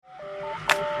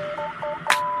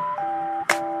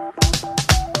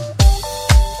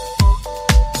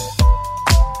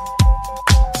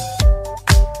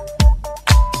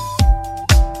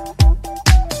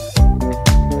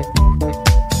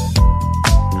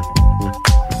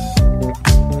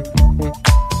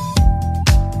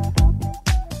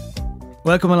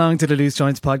Welcome along to the Loose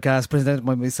Joints podcast, presented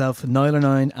by myself,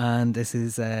 Niall09, and this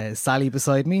is Sally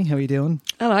beside me. How are you doing?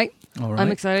 All right. All right.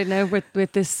 I'm excited now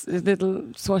with this little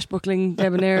swashbuckling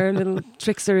debonair little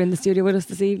trickster in the studio with us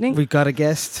this evening. We've got a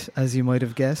guest, as you might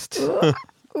have guessed.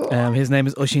 His name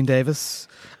is Oisin Davis,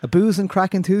 a booze and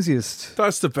crack enthusiast.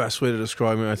 That's the best way to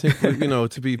describe me. I think,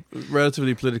 to be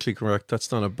relatively politically correct,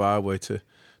 that's not a bad way to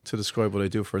describe what I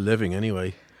do for a living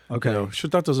anyway. Okay. Sure,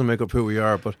 that doesn't make up who we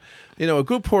are, but a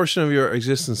good portion of your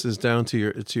existence is down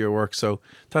to your work. So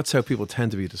that's how people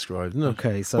tend to be described, isn't it?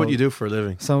 Okay, so what you do for a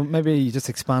living. So maybe you just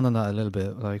expand on that a little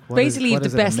bit. Like, basically, the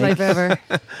best life ever.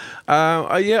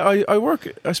 I work.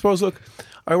 I suppose. Look,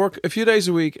 I work a few days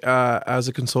a week as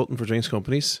a consultant for drinks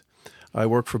companies. I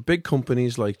work for big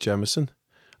companies like Jameson.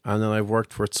 And then I've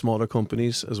worked for smaller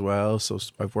companies as well. So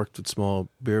I've worked with small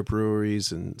beer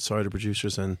breweries and cider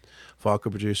producers and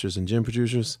vodka producers and gin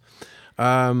producers.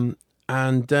 And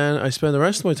then I spend the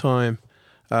rest of my time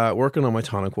working on my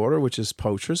tonic water, which is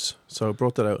Poachers. So I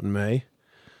brought that out in May.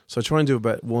 So I try and do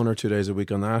about 1 or 2 days a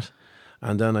week on that.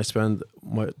 And then I spend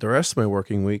the rest of my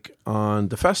working week on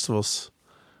the festivals,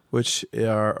 which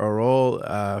are all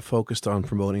focused on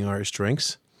promoting Irish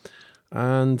drinks.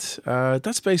 And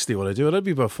that's basically what I do. That'd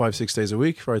be about 5-6 days a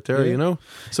week right there,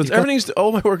 So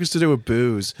all my work is to do with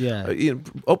booze. Yeah.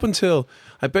 Up until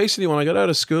when I got out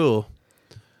of school,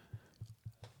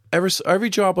 every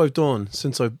job I've done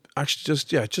since I actually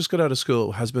just got out of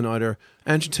school has been either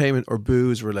entertainment or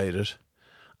booze related.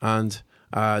 And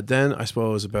then I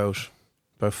suppose about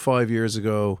 5 years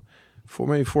ago,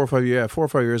 4 or 5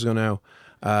 years ago now,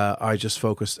 I just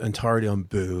focused entirely on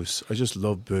booze. I just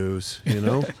love booze,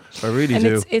 I really and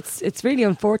do. It's really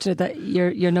unfortunate that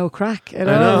you're no crack at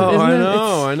I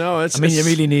all. know. You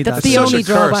really need that. That's the only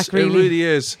drawback, really. It really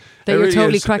is. That you're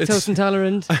totally lactose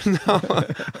intolerant.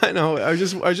 I know. I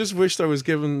just wished I was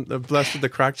blessed with the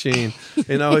crack gene.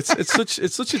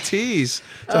 It's such a tease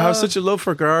to have such a love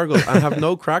for gargle and have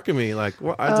no crack in me. Like,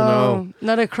 what? I don't know.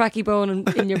 Not a cracky bone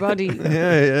in your body.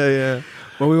 Yeah.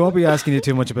 Well, we won't be asking you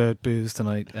too much about booze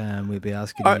tonight. We'll be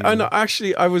asking you. I know.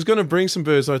 Actually, I was going to bring some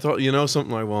booze. I thought,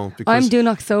 something I won't. Because I'm do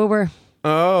not sober.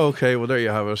 Oh, okay. Well, there you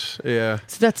have it. Yeah.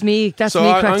 So that's me.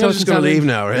 I'm just going to leave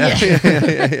now, right?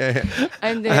 Yeah.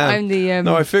 I'm the.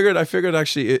 No, I figured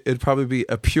actually it'd probably be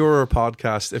a purer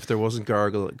podcast if there wasn't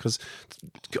gargle, because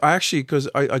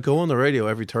I go on the radio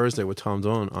every Thursday with Tom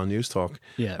Dunn on News Talk.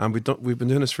 Yeah. And we've been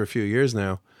doing this for a few years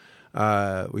now.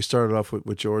 We started off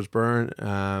with George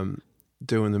Byrne,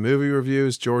 doing the movie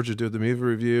reviews. George would do the movie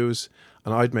reviews,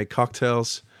 and I'd make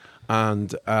cocktails.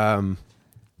 And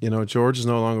George is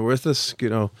no longer with us.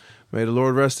 May the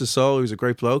Lord rest his soul. He was a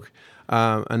great bloke.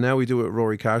 And now we do it with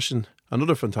Rory Cashin,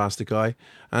 another fantastic guy.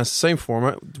 And it's the same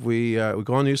format. We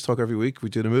go on News Talk every week. We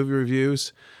do the movie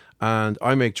reviews, and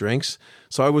I make drinks.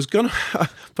 So I was gonna,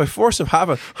 by force of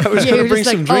habit, I was gonna bring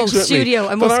some drinks with studio, me.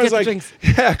 I must get the drinks.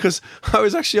 Yeah, because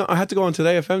I had to go on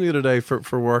Today FM the other day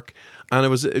for work. And it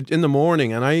was in the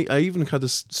morning, and I even had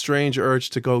this strange urge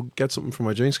to go get something from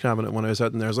my drinks cabinet when I was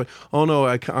out in there. I was like, oh no,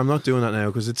 I'm not doing that now,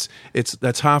 because that's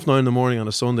 9:30 in the morning on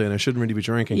a Sunday, and I shouldn't really be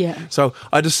drinking. Yeah. So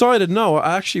I decided, no,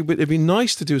 actually, it'd be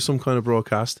nice to do some kind of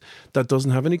broadcast that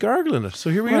doesn't have any gargle in it. So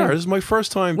here we are. This is my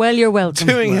first time. Well, you're welcome.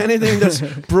 Doing anything that's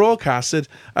broadcasted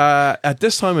at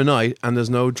this time of night, and there's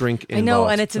no drink involved. I know,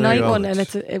 and it's a night one, and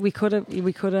we could have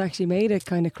actually made it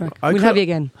kind of crack. We'll have you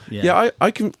again. Yeah,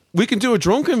 we can do a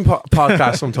drunken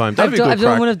podcast sometime. That'd be good. I've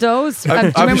done one of those. Do you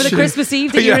remember the Christmas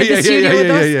Eve that you were in the studio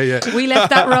with us? Yeah. We left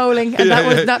that rolling, and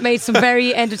that made some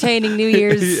very entertaining New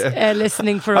Year's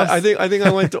listening for us. I think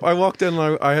I walked in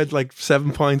and I had like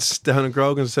 7 pints down in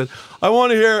Grogan and said, I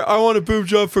want a boob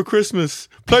job for Christmas.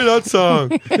 Play that song,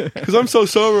 because I'm so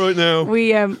sober right now.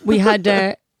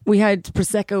 We had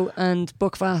Prosecco and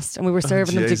Buckfast, and we were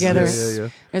serving them together. Yeah.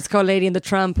 It's called Lady in the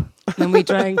Tramp, and we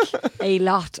drank a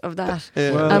lot of that.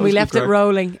 Well, and we left it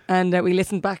rolling, and we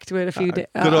listened back to it a few days.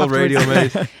 Good old radio,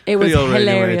 mate. It was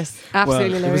hilarious.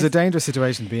 Absolutely hilarious. It was a dangerous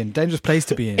situation to be in. Dangerous place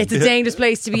to be in. It's a dangerous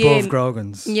place to be above in.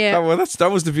 Grogan's. Yeah. Oh, well,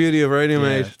 that was the beauty of radio,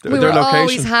 mate. We were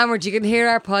always hammered. You can hear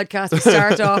our podcast. We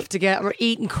start off together. We're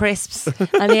eating crisps,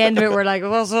 and the end of it, we're like,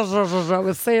 we'll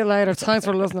see you later. Thanks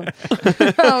for listening.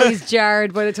 Always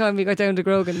jarred by the time we got down to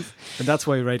Grogan's. And that's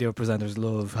why radio presenters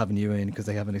love having you in, because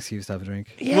they have an excuse to have a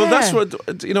drink. Yeah. Well, that's what,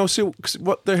 so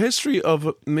what the history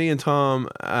of me and Tom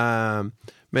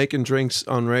making drinks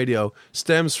on radio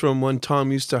stems from when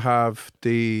Tom used to have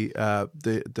the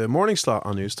morning slot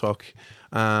on News Talk.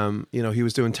 He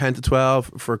was doing 10 to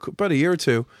 12 for about a year or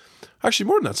two. Actually,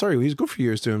 more than that. Sorry, he was good for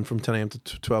years doing from 10 a.m. to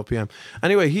 12 p.m.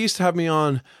 Anyway, he used to have me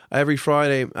on every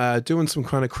Friday doing some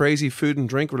kind of crazy food and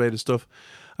drink related stuff.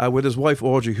 with his wife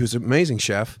Audrey, who's an amazing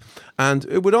chef, and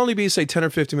it would only be say 10 or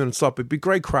 15 minute slot, but it'd be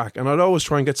great crack. And I'd always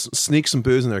try and sneak some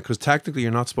booze in there, because technically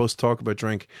you're not supposed to talk about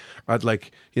drink at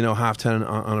 10:30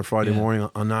 on a Friday morning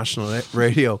on national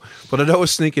radio, but I'd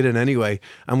always sneak it in anyway,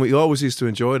 and we always used to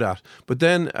enjoy that. But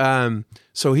then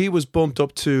so he was bumped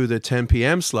up to the 10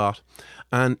 p.m. slot,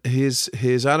 and his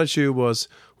attitude was,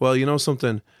 well, you know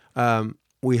something,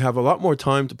 we have a lot more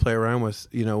time to play around with,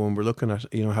 when we're looking at,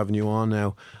 having you on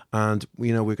now, and,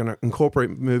 we're going to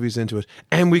incorporate movies into it,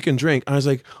 and we can drink. And I was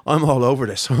like, I'm all over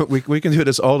this. we can do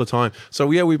this all the time. So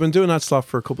yeah, we've been doing that stuff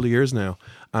for a couple of years now,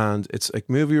 and it's like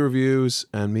movie reviews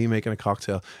and me making a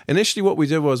cocktail. Initially what we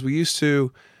did was we used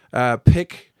to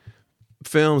pick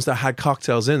films that had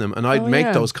cocktails in them, and I'd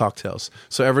make those cocktails.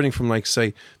 So everything from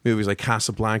say movies like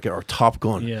Casablanca or Top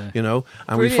Gun, and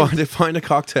Brilliant. we'd find a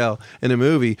cocktail in a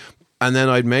movie, and then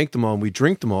I'd make them all and we'd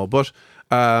drink them all. But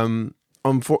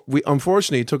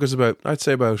unfortunately, it took us about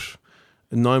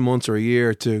 9 months or a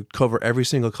year to cover every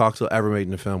single cocktail ever made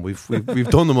in a film. We've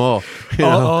done them all.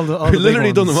 All the We've literally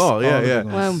big done them ones. all. Yeah, the yeah.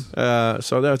 big ones. Wow.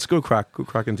 So that's good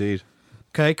crack indeed.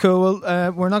 Okay, cool.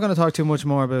 Well, we're not going to talk too much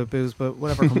more about booze, but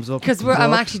whatever comes up. Because comes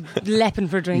I'm up. actually lepping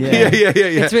for drinking. Yeah. Yeah.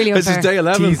 It's really This unfair. is day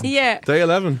 11. Yeah. Day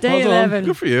 11. Day Well done. 11.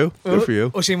 Good for you. Good for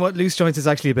you. Oisin, what Loose Joints is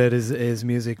actually about is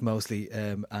music mostly,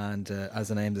 and as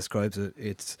the name describes it,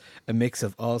 it's a mix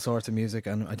of all sorts of music,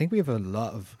 and I think we have a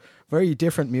lot of very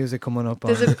different music coming up.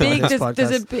 There's on a big, this there's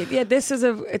podcast. a big, yeah. This is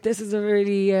a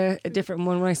really a different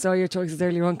one. When I saw your choices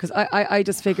earlier on, because I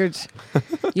just figured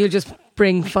you'll just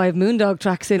bring 5 Moondog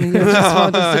tracks in, and you just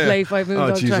want us to play 5 Moondog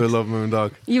Oh, jeez, tracks. I love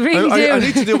Moondog. You really do. I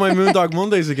need to do my Moondog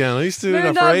Mondays again. I used to do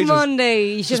that for Moondog ages.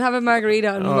 Monday. You should have a margarita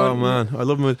on Oh Monday. man, I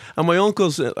love Moondog. And my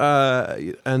uncles and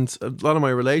a lot of my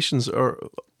relations are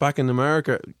back in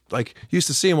America. Used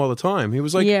to see him all the time. He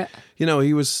was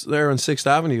he was there on 6th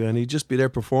Avenue, and he'd just be there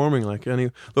performing.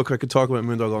 Look, I could talk about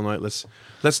Moondog all night. Let's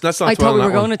not. I dwell thought we on were that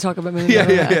one. going to talk about Moondog.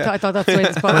 Yeah. I thought that's the way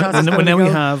this podcast is Well, going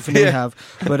now to we go. have.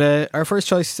 But our first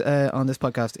choice on this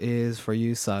podcast is for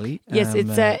you, Sally. Yes,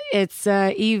 it's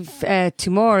Eve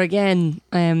Tumor again.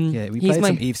 Yeah, we he's played my-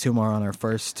 some Eve's Tumor on our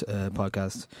first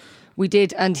podcast. We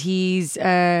did, and he's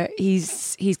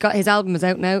got his album is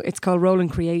out now. It's called Rolling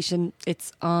Creation.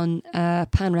 It's on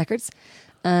Pan Records,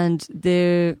 and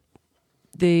the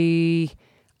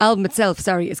album itself,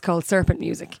 is called Serpent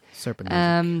Music. Serpent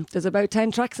Music. There's about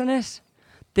 10 tracks in it.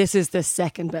 This is the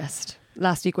second best.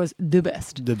 Last week was the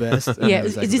best. The best. Yeah,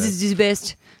 this is the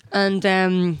best. And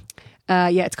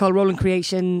it's called Rolling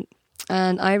Creation,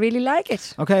 and I really like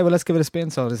it. Okay, well, let's give it a spin.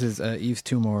 So this is Eve's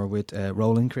Tumor with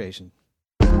Rolling Creation.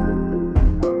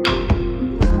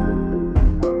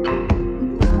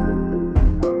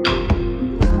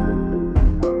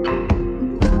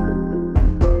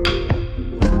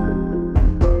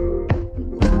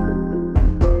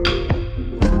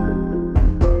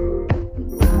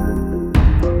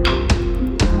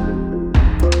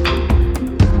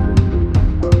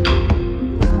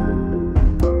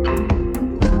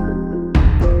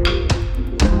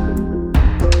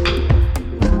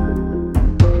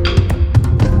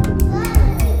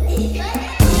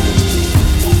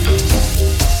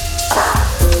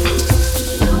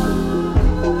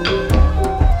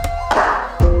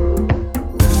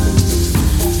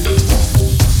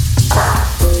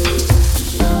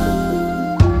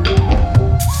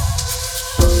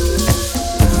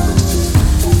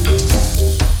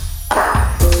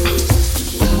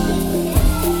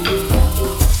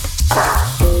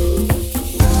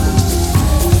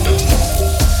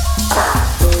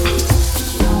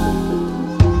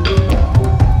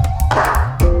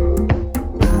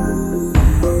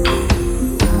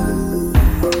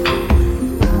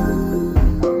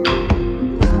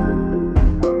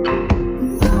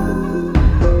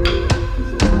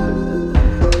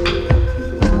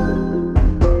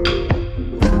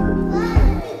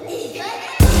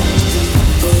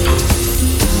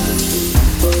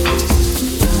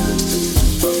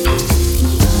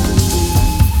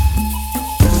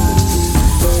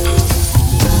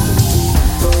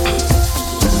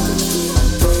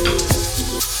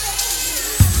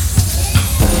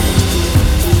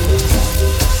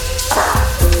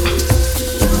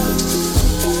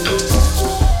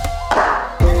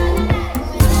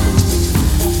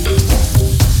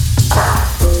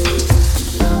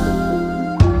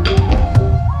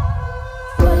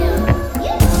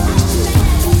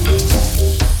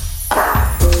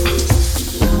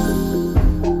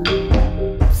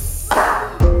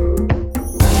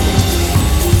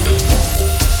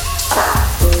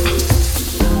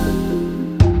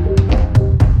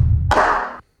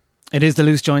 It is the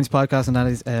Loose Joints podcast, and that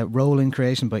is Rolling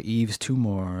Creation by Eve's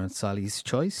Tumor. Sally's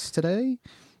choice today.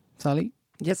 Sally,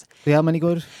 Yes. the album any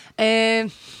good?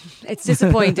 It's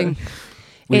disappointing.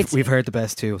 We've heard the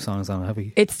best 2 songs on it, have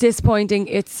we? It's disappointing.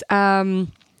 It's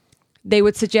they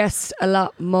would suggest a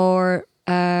lot more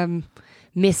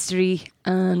mystery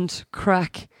and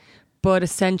crack, but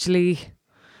essentially,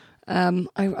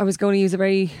 I was going to use a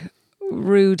very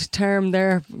rude term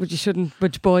there, which you shouldn't,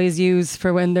 which boys use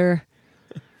for when they're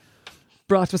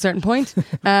brought to a certain point.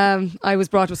 I was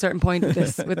brought to a certain point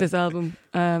with this album.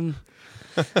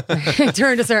 It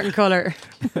turned a certain colour,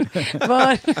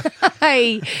 but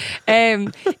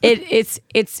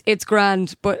it's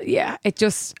grand. But yeah, it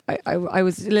just I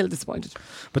was a little disappointed.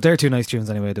 But they're 2 nice tunes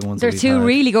anyway. The ones They're that we've 2 had.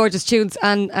 really gorgeous tunes,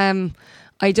 and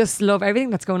I just love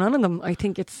everything that's going on in them. I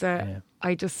think it's I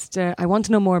want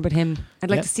to know more about him. I'd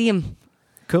like to see him.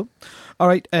 Cool. All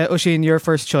right, Oisin, your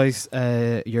first choice,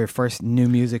 your first new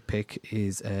music pick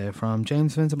is from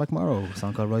James Vincent McMorrow, a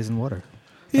song called Rising Water.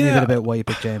 Tell me a bit about why you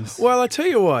picked James. Well, I'll tell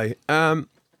you why.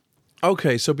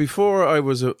 Okay, so before I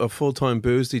was a full-time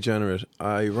booze degenerate,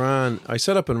 I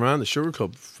set up and ran the Sugar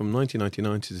Club from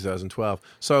 1999 to 2012.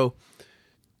 So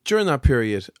during that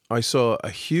period, I saw a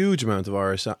huge amount of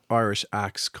Irish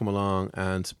acts come along,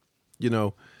 and you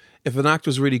know, if an act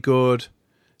was really good,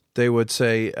 they would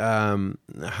say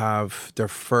have their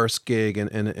first gig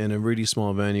in a really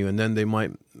small venue, and then they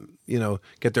might, you know,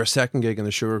 get their second gig in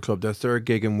the Sugar Club, their third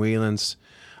gig in Whelan's,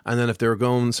 and then if they were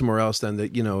going somewhere else, then they,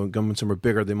 you know, going somewhere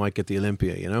bigger, they might get the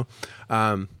Olympia, you know.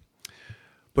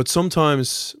 But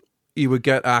sometimes you would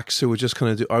get acts who would just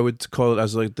kind of do, I would call it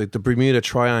as like the Bermuda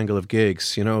Triangle of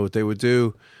gigs, you know. They would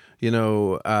do, you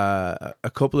know,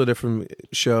 a couple of different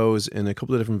shows in a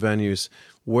couple of different venues,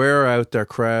 wear out their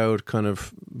crowd kind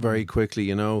of very quickly,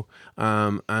 you know,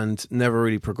 and never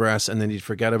really progress, and then you'd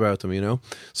forget about them, you know.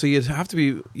 So you'd have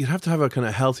to have a kind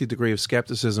of healthy degree of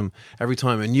skepticism every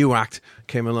time a new act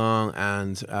came along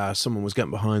and someone was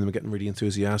getting behind them, getting really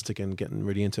enthusiastic and getting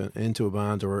really into a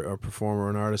band or a performer or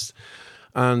an artist.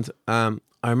 And I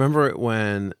remember it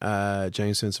when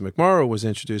James Vincent McMorrow was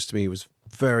introduced to me. He was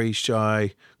very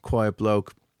shy, quiet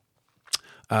bloke.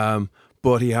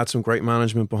 But he had some great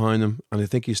management behind him, and I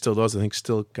think he still does. I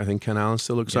think Ken Allen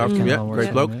still looks after him. Yeah,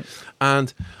 great bloke.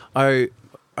 And I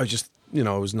just, you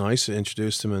know, it was nice. I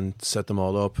introduced him and set them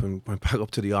all up, and went back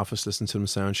up to the office, listened to them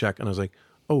sound check, and I was like,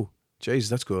 oh, jeez,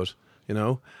 that's good, you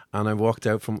know. And I walked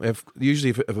out from if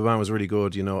a band was really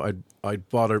good, you know, I'd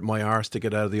bothered my arse to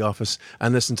get out of the office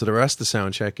and listen to the rest of the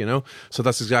sound check, you know. So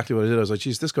that's exactly what I did. I was like,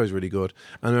 geez, this guy's really good.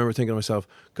 And I remember thinking to myself,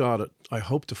 God, I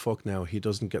hope to fuck now he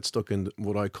doesn't get stuck in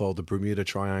what I call the Bermuda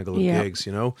Triangle of gigs,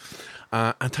 you know.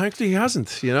 And thankfully he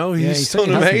hasn't, you know. He's done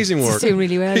amazing work. He's doing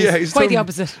really well. Yeah, he's quite the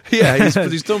opposite. Yeah,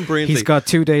 he's done brilliantly. He's got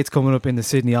 2 dates coming up in the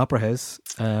Sydney Opera House.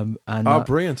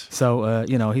 Brilliant. So,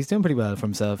 you know, he's doing pretty well for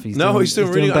himself. He's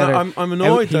doing really better. I'm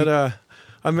annoyed that...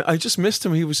 I just missed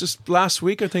him. He was just last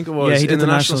week, I think it was, in the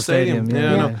National Stadium.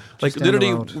 Yeah. Like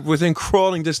literally within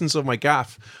crawling distance of my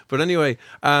gaff. But anyway,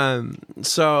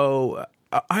 so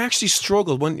I actually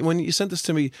struggled when you sent this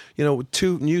to me. You know,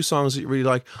 2 new songs that you really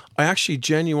like. I actually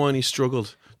genuinely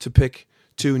struggled to pick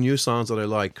 2 new songs that I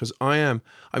like, because I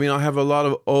have a lot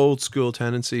of old school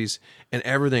tendencies in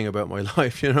everything about my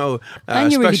life, you know.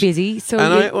 And you're really busy, so.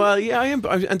 And I am.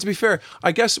 And to be fair,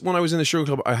 I guess when I was in the Sugar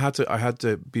Club, I had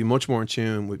to be much more in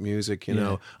tune with music, you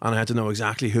know, and I had to know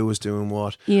exactly who was doing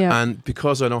what. Yeah. And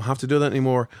because I don't have to do that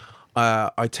anymore,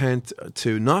 I tend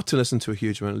to not to listen to a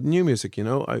huge amount of new music, you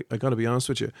know. I got to be honest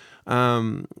with you.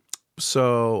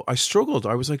 So I struggled.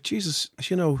 I was like, Jesus,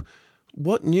 you know,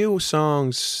 what new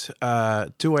songs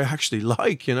do I actually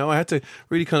like? You know, I had to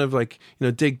really kind of like, you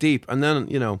know, dig deep. And then,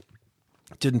 you know,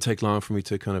 it didn't take long for me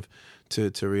to kind of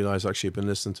to realize actually I've been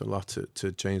listening to a lot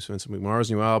to James Vincent McMorrow's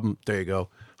new album. There you go.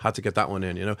 Had to get that one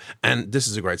in, you know. And this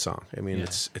is a great song. I mean,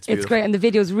 it's beautiful. It's great, and the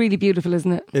video is really beautiful,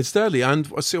 isn't it? It's deadly.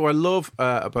 And so I love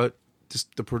about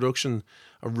the production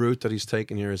route that he's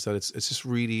taken here is that it's just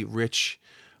really rich.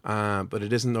 But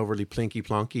it isn't overly plinky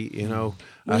plonky, you know.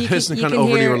 It isn't kind of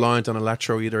overly reliant on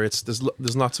electro either.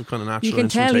 There's lots of kind of natural. You can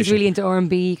tell he's really into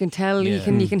R&B. You can tell. You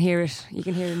can hear it. You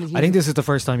can hear it in his music. I think this is the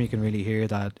first time you can really hear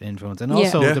that influence. And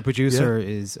also the producer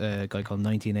is a guy called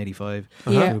 1985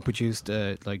 who produced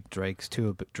like two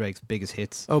of Drake's biggest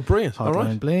hits. Oh, brilliant! Hotline All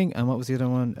right. Bling, and what was the other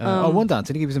one? One Dance.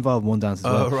 I think he was involved in One Dance as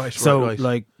well. Oh, right. So right.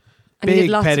 like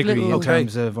big pedigree in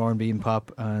terms of R&B and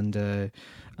pop and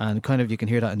kind of you can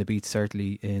hear that in the beats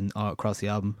certainly in across the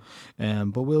album,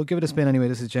 but we'll give it a spin anyway.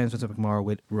 This is James Vincent McMorrow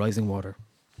with Rising Water.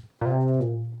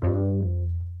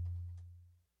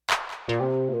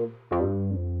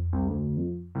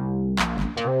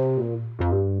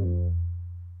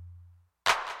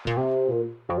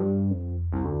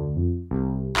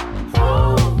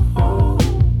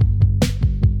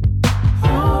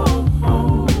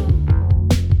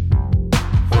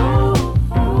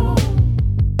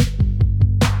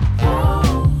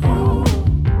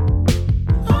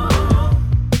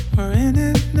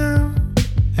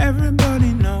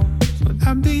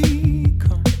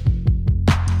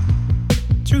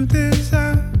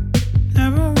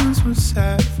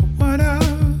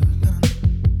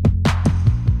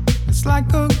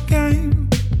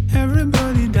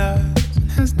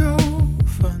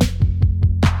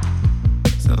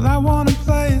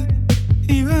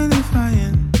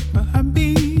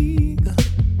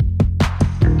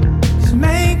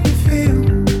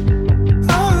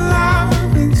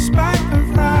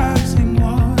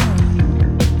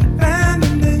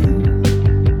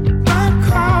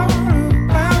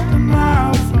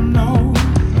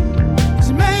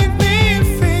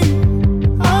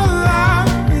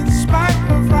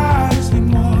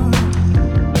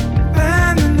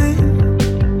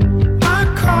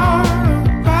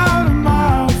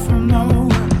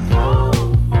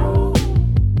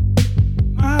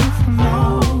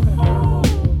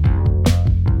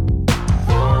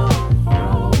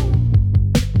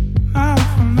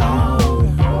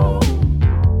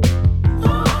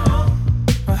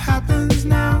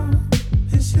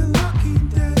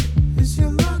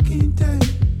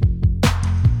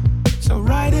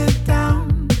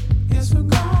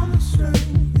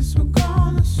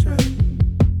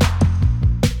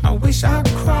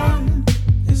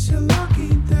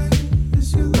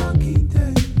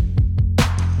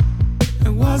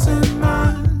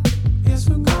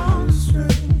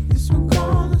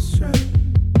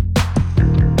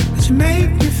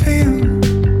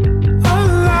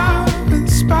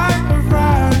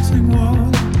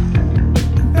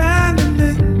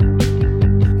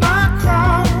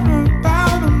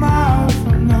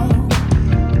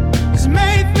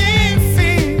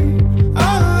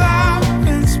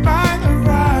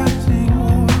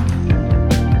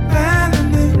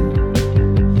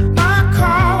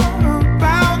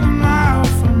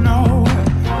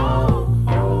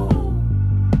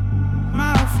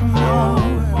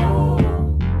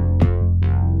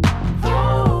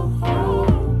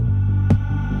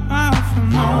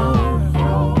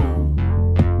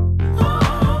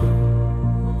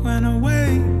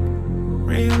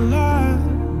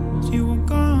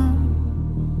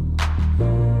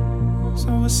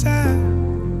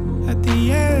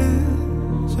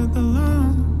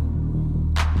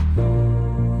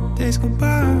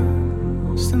 goodbye,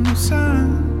 still no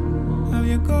sign of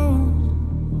your ghost.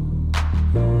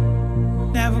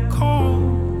 Never call,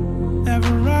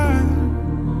 never ride,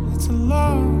 it's a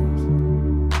loss.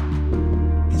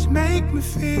 It's make me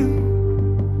feel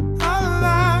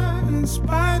alive in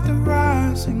spite of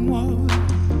rising water.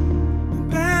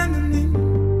 Abandoning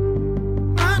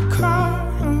my car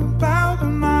about a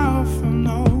mile from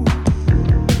nowhere.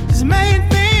 It's made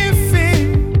me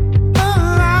feel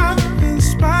alive in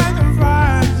spite of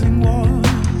rising water.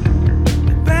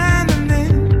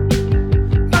 Abandoning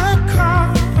my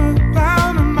car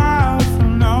about a mile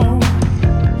from nowhere.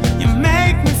 You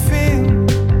make me feel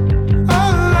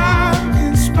alive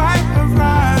in spite of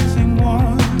rising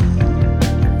water.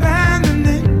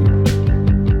 Abandoning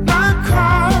my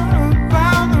car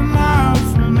about a mile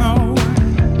from nowhere.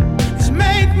 It's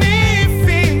made me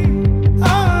feel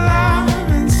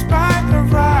alive in spite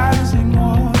of rising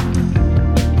water.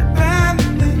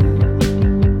 Abandoning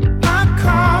my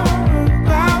car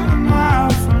about a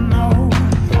mile from nowhere.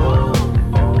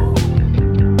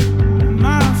 A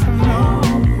mile from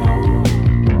nowhere.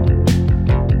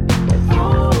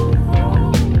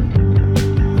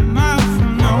 A mile from nowhere. A mile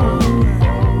from nowhere.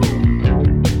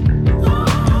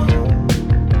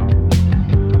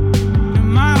 A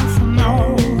mile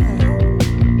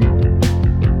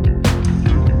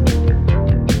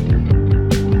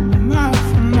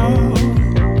from nowhere.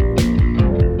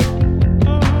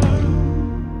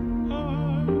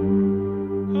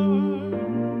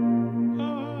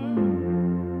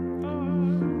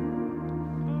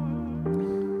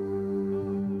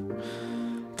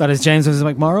 That is James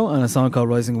McMorrow and a song called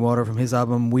Rising Water from his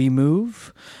album We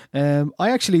Move. I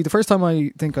actually, the first time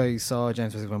I think I saw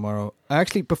James McMorrow,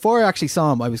 before I actually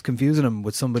saw him, I was confusing him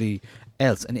with somebody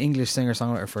else, an English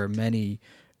singer-songwriter for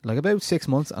about 6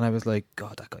 months, and I was like,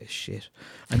 God, that guy is shit.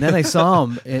 And then I saw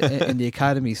him in the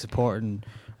Academy supporting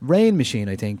Rain Machine,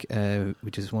 I think,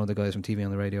 which is one of the guys from TV on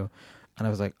the radio. And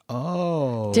I was like,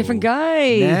 oh. Different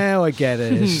guy. Now I get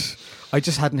it. I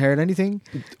just hadn't heard anything.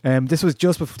 This was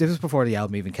before the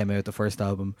album even came out, the first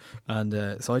album,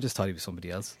 and so I just thought he was somebody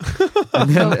else.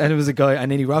 and it was a guy, and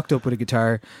then he rocked up with a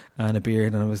guitar and a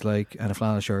beard, and I was like, and a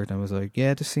flannel shirt, and I was like,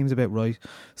 yeah, this seems about right.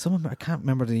 I can't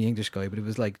remember the English guy, but it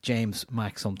was like James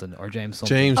Mac something or James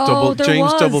something. James double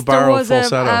barrel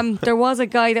falsetto. There was a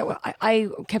guy that I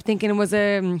kept thinking it was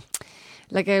what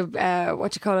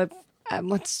you call it,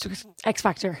 what's X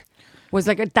Factor. Was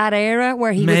like that era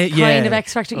where he was kind of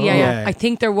X Factor. Yeah. I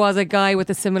think there was a guy with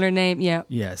a similar name. Yeah.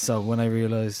 Yeah. So when I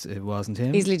realised it wasn't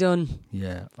him, easily done.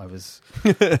 Yeah, I was.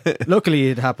 Luckily,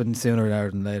 it happened sooner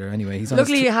rather than later. Anyway, he's on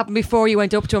luckily it happened before you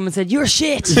went up to him and said, "You're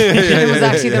shit." It was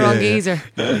actually the wrong geezer.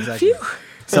 Yeah, exactly.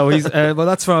 So he's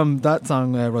that's from that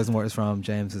song. Rising Water is from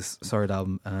James's third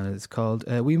album, and it's called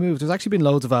We Move. There's actually been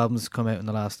loads of albums come out in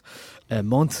the last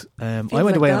month. I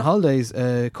went away on holidays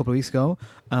a couple of weeks ago,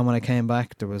 and when I came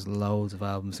back, there was loads of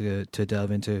albums to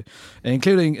delve into,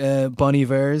 including Bon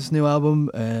Iver's new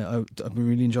album. I've been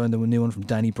really enjoying the new one from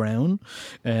Danny Brown.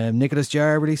 Nicholas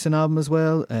Jarre released an album as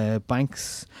well.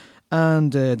 Banks.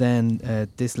 And then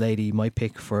this lady, my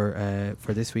pick for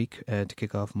this week to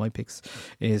kick off my picks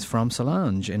is from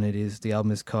Solange, and the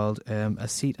album is called A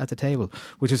Seat at the Table,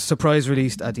 which is surprise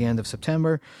released at the end of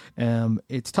September.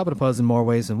 It's top of the pods in more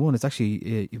ways than one. It's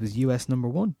actually it was US number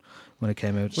 1 when it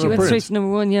came out. She went straight to number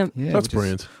 1, yeah. That's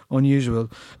brilliant. Unusual.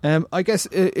 I guess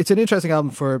it's an interesting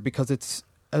album because it's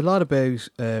a lot about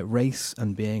race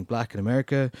and being black in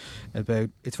America.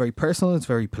 It's very personal, it's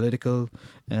very political.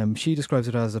 She describes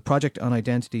it as a project on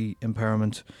identity,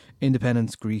 empowerment,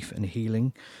 independence, grief and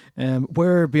healing.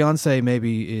 Where Beyonce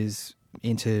maybe is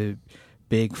into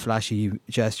big flashy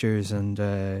gestures and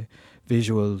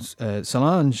visuals,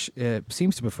 Solange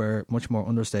seems to prefer much more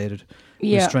understated,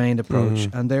 restrained approach,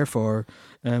 and therefore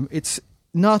it's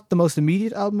not the most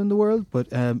immediate album in the world, but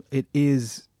it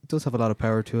does have a lot of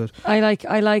power to it. I like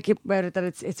it about it that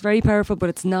it's very powerful, but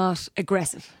it's not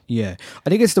aggressive. Yeah, I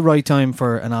think it's the right time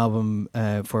for an album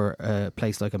for a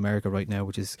place like America right now,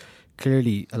 which is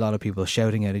clearly a lot of people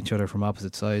shouting at each other from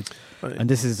opposite sides, and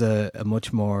this is a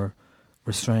much more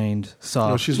restrained,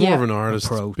 soft. No, she's more of an artist.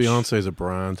 Approach. Beyonce's a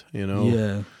brand, you know.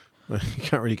 Yeah, you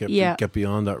can't really get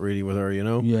beyond that really with her, you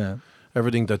know. Yeah,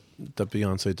 everything that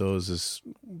Beyonce does is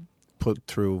put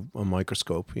through a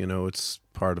microscope, you know. It's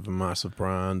part of a massive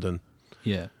brand, and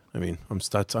yeah, I mean,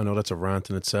 I know that's a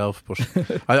rant in itself, but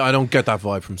I don't get that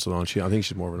vibe from Solange. I think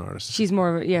she's more of an artist. She's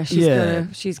more of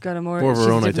a, she's got a more of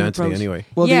her own identity approach. anyway.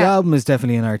 Well, the album is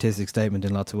definitely an artistic statement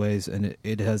in lots of ways, and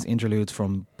it has interludes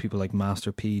from people like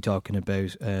Master P talking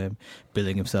about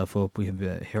building himself up. We have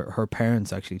her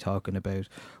parents actually talking about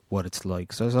what it's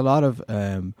like. So there's a lot of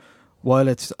while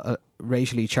it's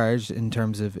racially charged in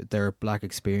terms of their black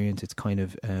experience. It's kind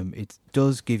of it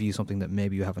does give you something that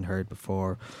maybe you haven't heard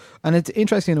before, and it's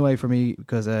interesting in a way for me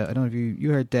because I don't know if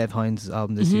you heard Dev Hines'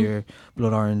 album this year,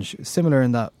 Blood Orange. Similar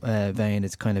in that vein,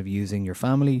 it's kind of using your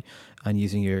family and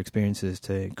using your experiences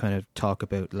to kind of talk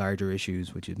about larger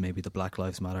issues, which is maybe the Black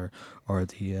Lives Matter or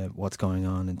the what's going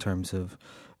on in terms of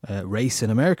race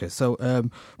in America. So,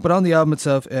 but on the album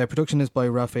itself, production is by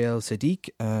Raphael Sadiq,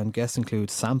 and guests include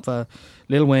Sampha,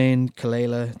 Lil Wayne,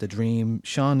 Kalela, The Dream,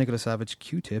 Sean Nicholas Savage,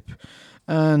 Q-Tip,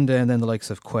 and then the likes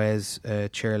of Quez,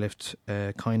 Chairlift,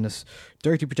 Kindness,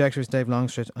 Dirty Projectors, Dave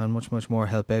Longstreet, and much, much more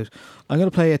help out. I'm going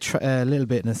to play a little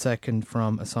bit in a second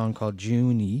from a song called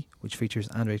Junie, which features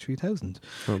Andre 3000.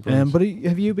 But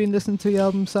have you been listening to the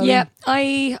album, Sally? Yeah,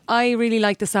 I really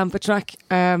like the Sampha track.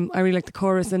 I really like the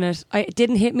chorus in it. It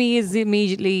didn't hit me as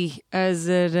immediately as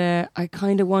it. I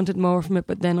kind of wanted more from it,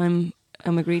 but then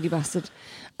I'm a greedy bastard,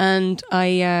 and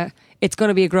it's going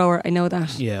to be a grower. I know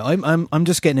that. Yeah, I'm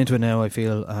just getting into it now, I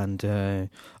feel, and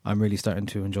I'm really starting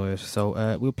to enjoy it.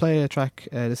 So we'll play a track.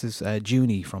 This is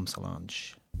Junie from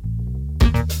Solange.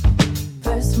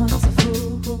 First one's a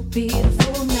fool who'll be a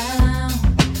fool now.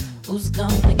 Who's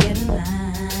gonna get in line?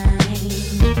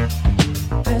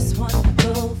 First one to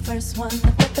go, first one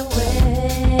to get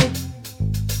away.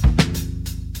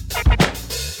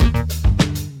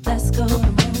 Let's go to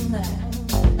moonlight.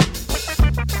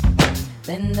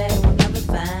 Then they will never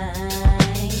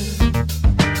find.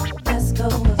 Let's go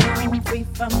alone, free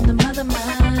from the mother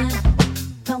mind.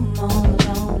 Come on,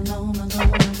 alone, alone,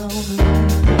 alone, alone,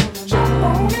 alone. Jump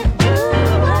on it.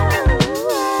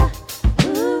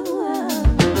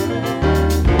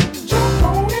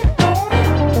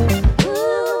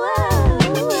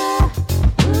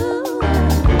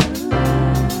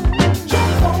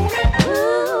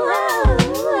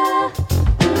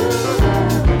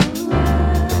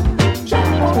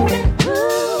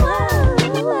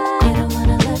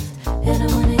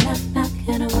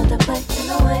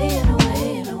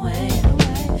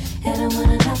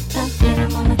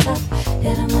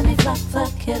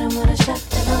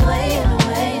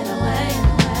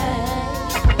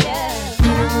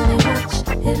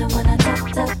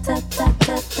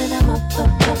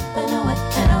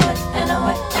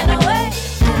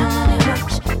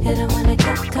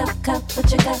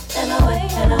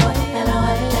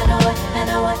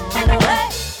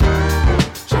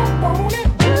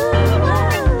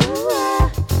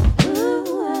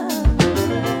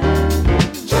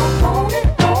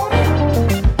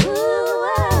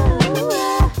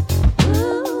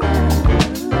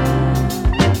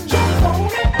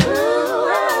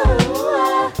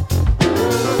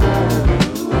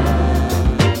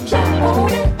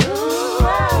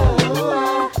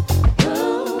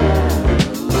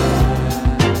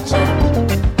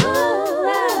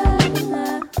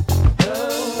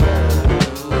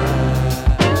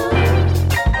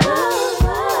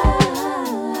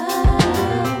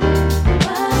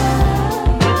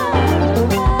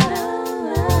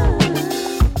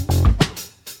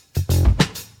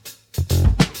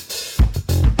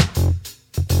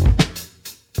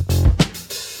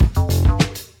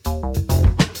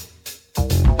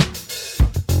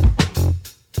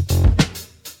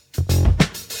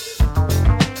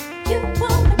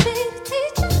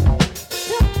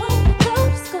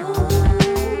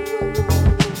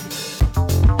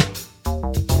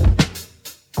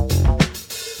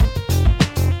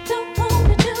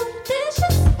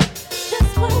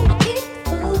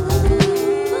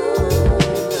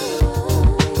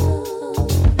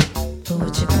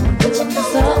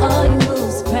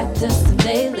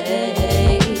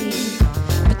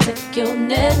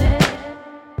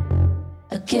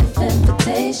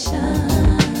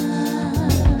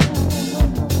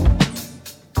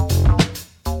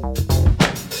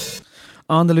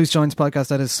 On the Loose Joints podcast,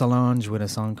 that is Solange with a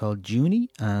song called Junie,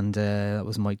 and that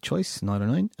was my choice,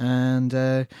 909. And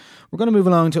we're going to move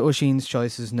along to Oisin's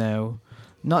choices now.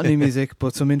 Not new music,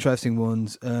 but some interesting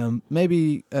ones.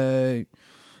 Maybe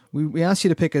we asked you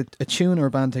to pick a tune or a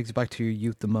band that takes you back to your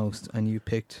youth the most, and you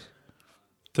picked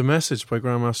The Message by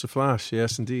Grandmaster Flash.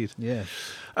 Yes, indeed. Yeah.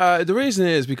 The reason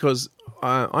is because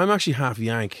I'm actually half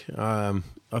Yank.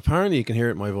 Apparently, you can hear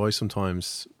it in my voice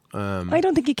sometimes. I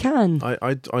don't think you can.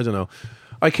 I don't know.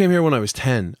 I came here when I was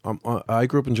 10. I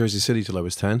grew up in Jersey City till I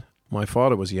was 10. My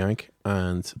father was a Yank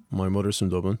and my mother's from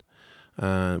Dublin.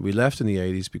 We left in the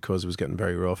 80s because it was getting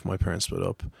very rough. My parents split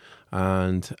up.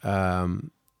 And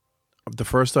the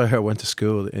first day I went to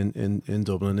school in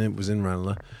Dublin, it was in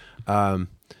Ranelagh, I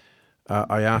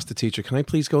asked the teacher, can I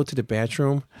please go to the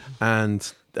bathroom?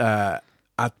 And at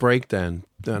break then,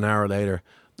 an hour later,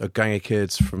 a gang of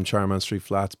kids from Charman Street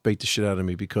Flats beat the shit out of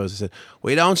me because they said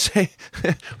we don't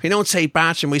say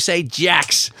batch and we say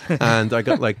jacks, and I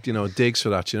got like digs for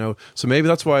that, So maybe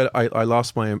that's why I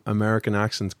lost my American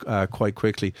accent quite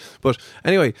quickly. But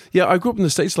anyway, yeah, I grew up in the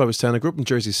States till I was 10. I grew up in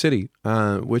Jersey City,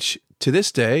 which to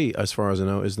this day, as far as I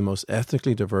know, is the most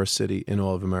ethnically diverse city in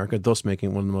all of America, thus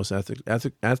making it one of the most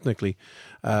ethnically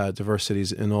diverse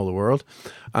cities in all the world.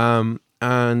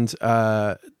 And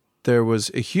there was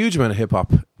a huge amount of hip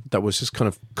hop that was just kind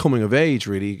of coming of age,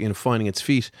 really, finding its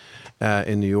feet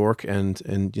in New York and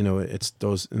it's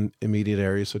those immediate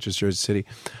areas such as Jersey City.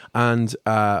 And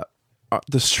the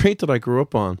street that I grew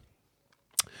up on,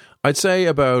 I'd say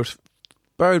about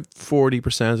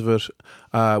 40% of it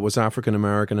was African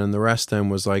American, and the rest then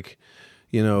was like,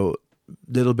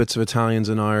 little bits of Italians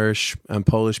and Irish and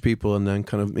Polish people, and then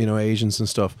kind of Asians and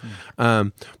stuff.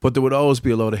 But there would always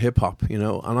be a load of hip hop, and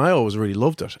I always really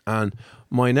loved it. And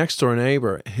my next door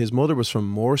neighbor, his mother was from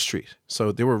Moore Street,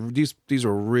 so they were these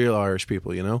were real Irish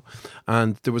people,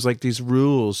 And there was like these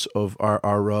rules of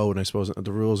our road, and I suppose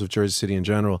the rules of Jersey City in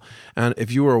general. And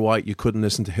if you were white, you couldn't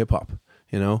listen to hip hop.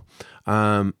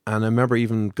 And I remember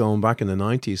even going back in the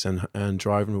 90s and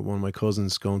driving with one of my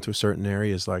cousins going through certain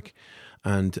areas,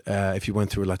 and if you went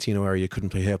through a Latino area, you couldn't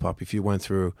play hip hop. If you went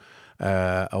through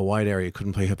a white area, you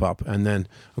couldn't play hip hop. And then,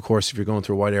 of course, if you're going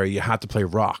through a white area, you had to play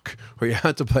rock or you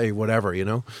had to play whatever,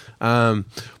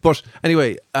 But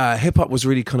anyway, hip hop was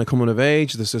really kind of coming of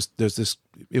age. There's this.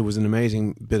 It was an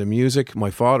amazing bit of music.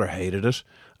 My father hated it.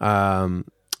 And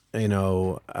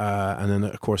then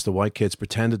of course the white kids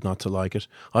pretended not to like it.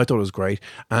 I thought it was great,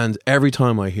 and every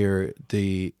time I hear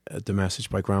the message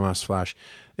by Grandmaster Flash,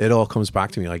 it all comes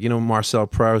back to me. Like Marcel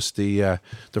Proust, the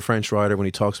French writer, when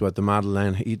he talks about the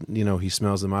Madeleine, he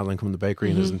smells the Madeleine from the bakery,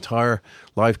 and his entire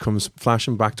life comes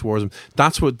flashing back towards him.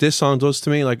 That's what this song does to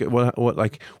me. Like what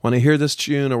like when I hear this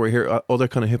tune, or we hear other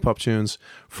kind of hip hop tunes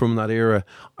from that era,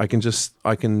 I can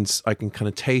kind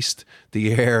of taste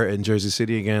the air in Jersey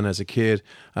City again as a kid.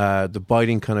 The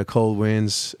biting kind of cold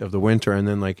winds of the winter, and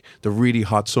then like the really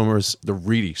hot summers, the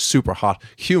really super hot,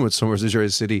 humid summers of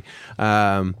Jersey City,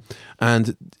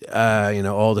 and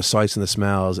all the sights and the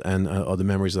smells and all the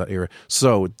memories of that era.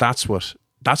 So that's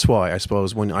why I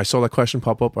suppose when I saw that question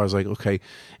pop up, I was like, okay,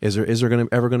 is there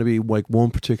ever going to be like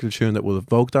one particular tune that will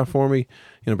evoke that for me?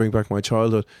 Bring back my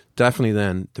childhood. Definitely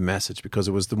then The Message, because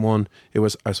it was the one. It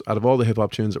was out of all the hip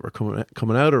hop tunes that were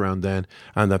coming out around then,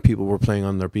 and that people were playing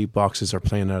on their beatboxes or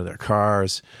playing out of their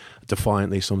cars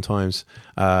defiantly sometimes.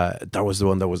 That was the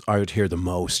one that I would hear the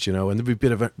most, and there'd be a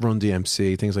bit of a Run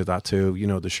DMC, things like that too.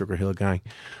 The Sugar Hill Gang.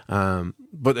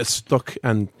 But it's stuck,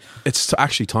 and it's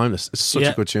actually timeless. It's such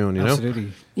a good tune,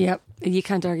 Absolutely. Yep, you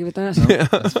can't argue with that.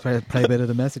 No, let's play a bit of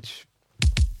The Message.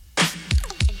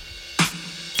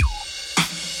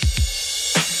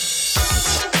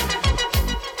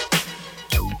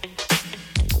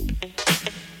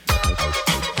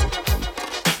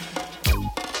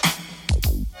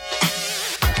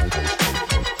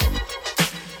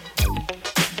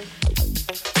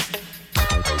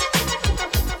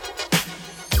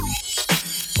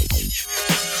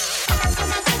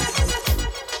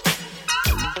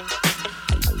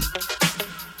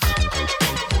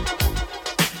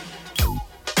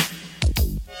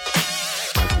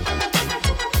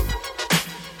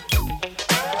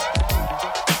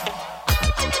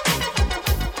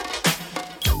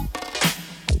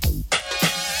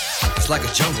 like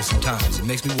a jungle sometimes. It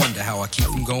makes me wonder how I keep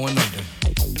from going under.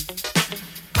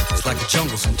 It's like a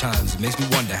jungle sometimes. It makes me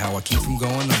wonder how I keep from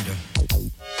going under.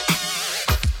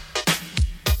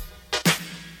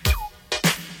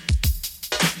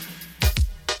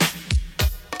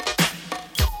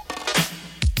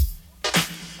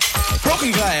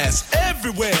 Broken glass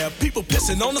everywhere. People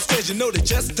pissing on the stage, you know they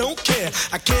just don't care.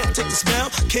 I can't take the smell,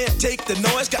 can't take the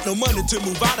noise. Got no money to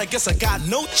move out, I guess I got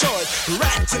no choice.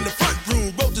 Rats in the front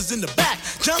room, roaches in the back,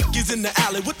 junkies in the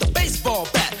alley with the baseball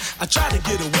bat. I tried to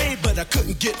get away, but I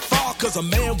couldn't get far, cause a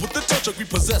man with a tow truck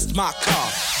repossessed my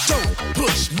car. Don't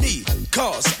push me,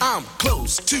 cause I'm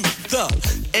close to the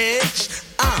edge.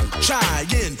 I'm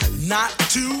trying not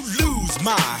to lose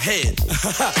my head.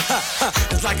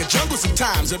 It's like a jungle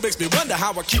sometimes. It makes me wonder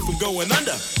how I keep from going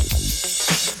under.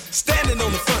 Standing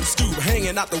on the front stoop,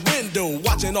 hanging out the window,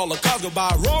 watching all the cars go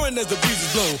by, roaring as the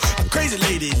breezes blow. A crazy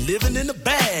lady living in a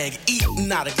bag,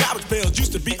 eating out of garbage pails,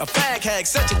 used to be a fag hag,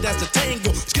 such a dance to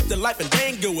tango, skipped the life and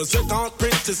dango, a zircon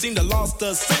princess seemed to lost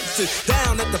her senses.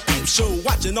 Down at the peep show,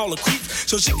 watching all the creeps,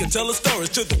 so she could tell her stories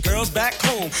to the girls back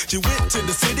home. She went to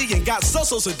the city and got so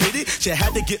did it. She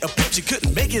had to get a pimp, she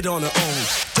couldn't make it on her own.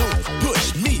 Don't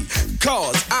push me,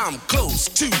 cause I'm close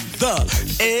to the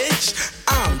edge.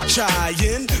 I'm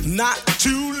trying not to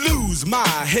lose my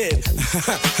head.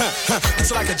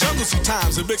 It's like a jungle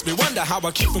sometimes, it makes me wonder how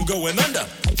I keep from going under.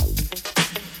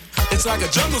 It's like a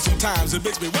jungle sometimes, it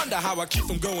makes me wonder how I keep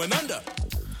from going under.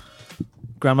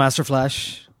 Grandmaster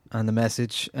Flash and The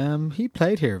Message. He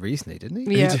played here recently, didn't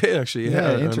he? Yeah. He did actually,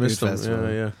 yeah. I Interlude missed him.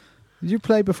 Festival. Yeah. Did you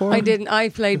play before? I didn't. I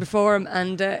played before him,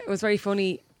 and it was very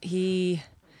funny.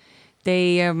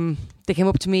 They came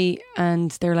up to me and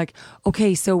they're like,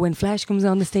 "Okay, so when Flash comes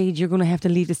on the stage, you're going to have to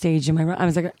leave the stage." Am I right? I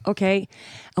was like, "Okay,"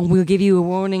 and we'll give you a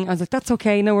warning. I was like, "That's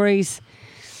okay, no worries."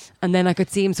 And then I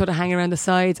could see him sort of hanging around the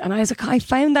sides, and I was like, I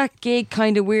found that gig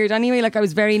kind of weird. Anyway, like I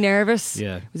was very nervous.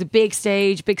 Yeah, it was a big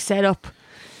stage, big setup,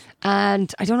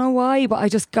 and I don't know why, but I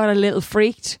just got a little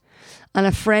freaked. And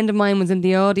a friend of mine was in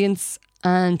the audience.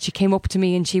 And she came up to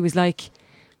me and she was like,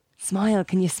 "Smile,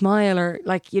 can you smile?" Or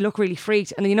like, "You look really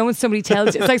freaked." And then, you know, when somebody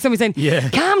tells you, it's like somebody saying, yeah,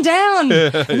 "Calm down."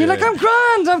 And you're like, "I'm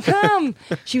grand, I'm calm."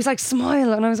 She was like,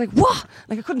 "Smile." And I was like, "What?"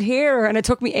 Like I couldn't hear her. And it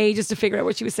took me ages to figure out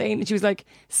what she was saying. And she was like,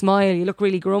 "Smile, you look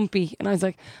really grumpy." And I was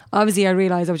like, obviously I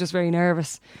realised I was just very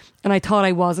nervous. And I thought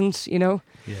I wasn't, you know.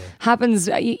 Yeah. Happens,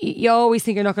 you always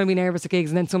think you're not going to be nervous at gigs,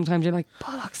 and then sometimes you're like,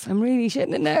 bollocks, I'm really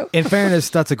shitting it now. In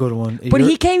fairness, that's a good one. But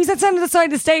he came, he sat down to the side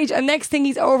of the stage, and next thing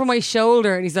he's over my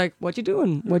shoulder and he's like, "What you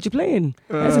doing? What you playing?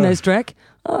 That's a nice track."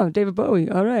 "Oh, David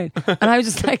Bowie, all right." And I was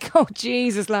just like, "Oh,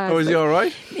 Jesus, lad." Oh, is he all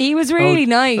right? He was really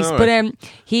nice, all but right.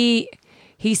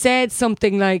 he said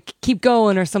something like, "Keep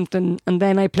going" or something, and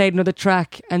then I played another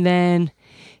track, and then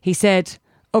he said,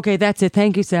 "Okay, that's it,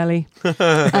 thank you, Sally."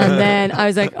 And then I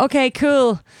was like, "Okay,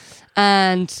 cool."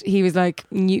 And he was like,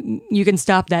 you can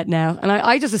stop that now." And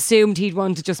I just assumed he'd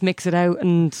want to just mix it out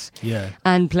and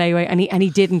play away. And he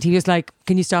didn't. He was like,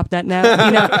 "Can you stop that now?"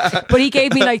 You know. But he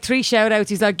gave me like 3 shout outs.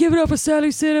 He's like, "Give it up for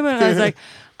Sally Cinema." And I was like,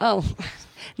 "Oh,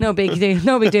 no big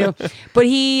deal." But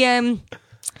he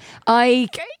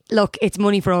look, it's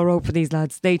money for all rope for these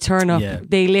lads. They turn up. Yeah.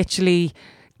 They literally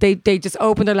They just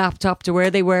opened their laptop to where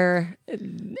they were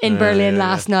in Berlin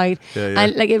last night.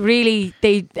 And like it really,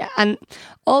 and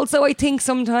also I think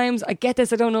sometimes, I get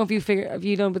this, I don't know if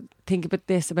you don't think about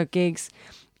this about gigs.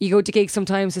 You go to gigs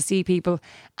sometimes to see people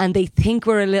and they think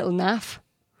we're a little naff.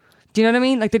 Do you know what I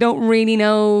mean? Like they don't really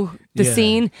know the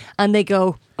scene and they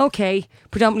go, "Okay,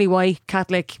 predominantly white,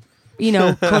 Catholic, you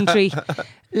know, country,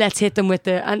 let's hit them with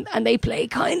and they play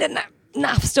kind of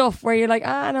naff stuff where you're like,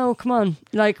 no, come on,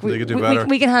 like we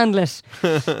can handle it. You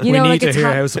know, we need like to it's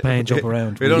hear House of Pain jump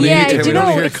around. We don't yeah, need to, do you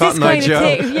know, hear it's Cotton this Eye kind Joe.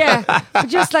 of thing. Yeah, but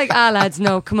just like, lads,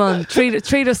 no, come on,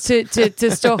 treat us to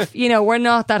stuff. You know, we're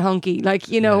not that hunky. Like,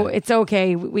 you know, it's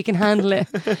okay. We can handle it.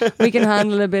 We can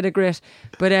handle a bit of grit.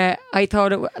 But I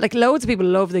thought like loads of people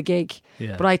love the gig.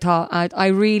 Yeah. But I thought I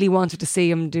really wanted to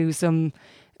see him do some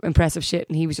impressive shit,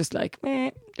 and he was just like,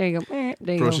 there you go,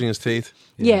 there you brushing go. his teeth.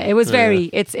 Yeah, it was very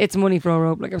it's money for a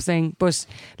rope, like I was saying. But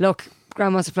look,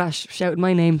 Grandmaster Flash shouted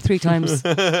my name 3 times.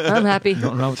 I'm happy.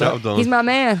 Nothing wrong with that. He's my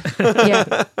man.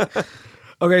 Yeah.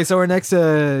 Okay, so our next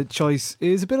choice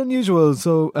is a bit unusual.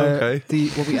 So what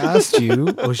we asked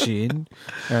you, Oisin,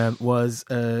 was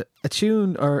a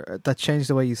tune that changed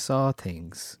the way you saw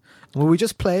things. Will we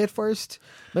just play it first?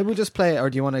 Maybe we'll just play it,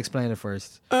 or do you want to explain it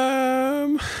first?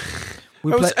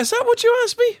 Is that what you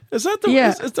asked me? Is that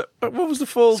the what was the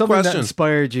full Something question? That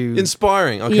inspired you.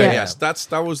 Inspiring. Okay, yes,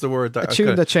 that was the word. A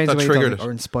tune that changed the way triggered you thought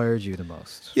or inspired you the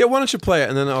most. Yeah, why don't you play it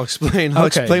and then I'll explain. I'll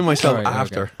explain myself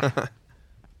after.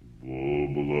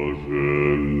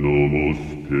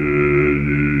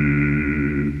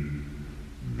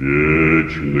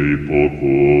 Вечный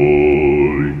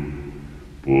покой,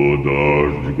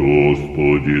 подашь,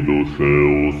 Господи, душе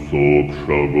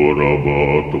усопшего раба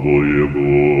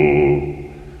Твоего,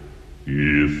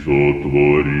 и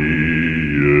сотвори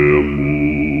ему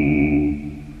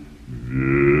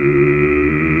вечную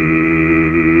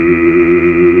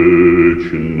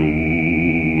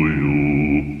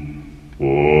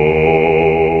память.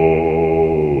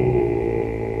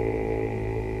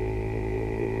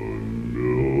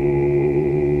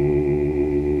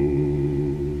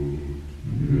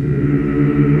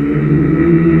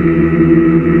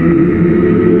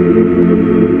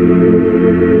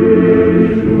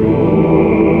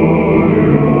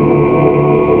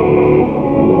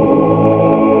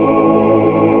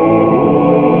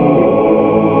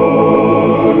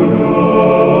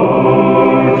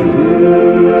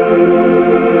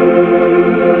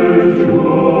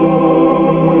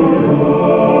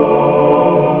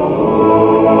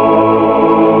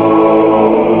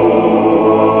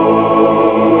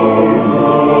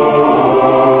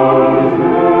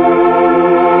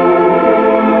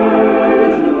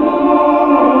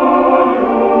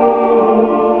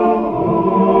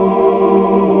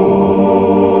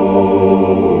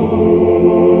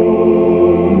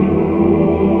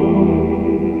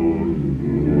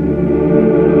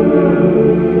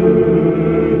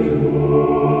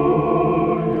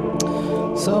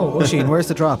 Oisin, where's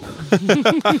the drop?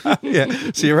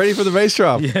 Yeah. So you're ready for the bass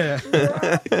drop? Yeah.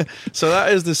 So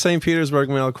that is the St. Petersburg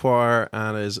Male Choir,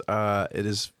 and it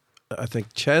is I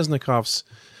think Chesnikov's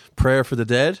Prayer for the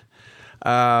Dead.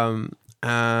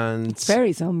 And It's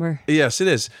very somber. yes, it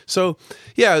is. So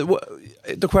yeah,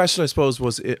 the question I suppose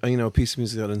was, a piece of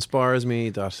music that inspires me,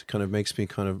 that kind of makes me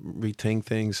kind of rethink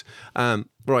things.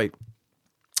 Right.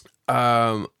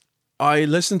 I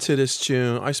listen to this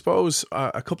tune, I suppose,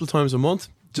 a couple of times a month.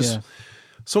 Just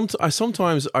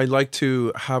sometimes I like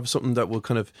to have something that will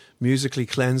kind of musically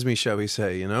cleanse me, shall we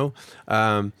say?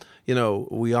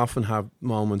 We often have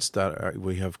moments that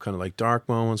we have kind of like dark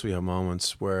moments. We have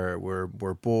moments where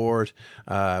we're bored.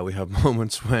 We have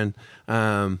moments when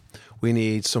we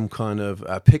need some kind of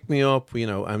pick me up.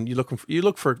 And you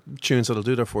look for tunes that'll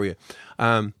do that for you.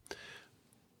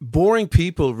 Boring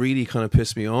people really kind of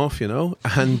piss me off,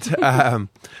 and I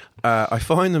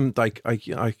find them like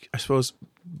I suppose.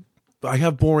 I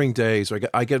have boring days.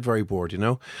 I get very bored,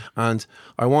 and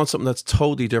I want something that's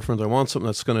totally different. I want something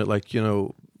that's going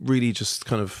to really just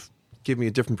kind of give me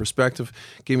a different perspective,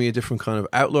 give me a different kind of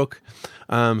outlook.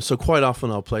 So quite often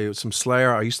I'll play some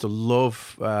Slayer. I used to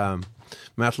love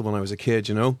metal when I was a kid,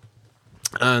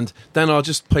 and then I'll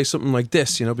just play something like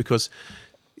this, because,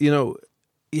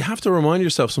 you have to remind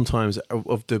yourself sometimes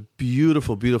of the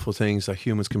beautiful, beautiful things that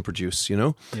humans can produce,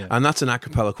 and that's an a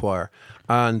cappella choir.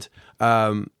 And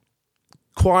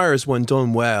choirs, when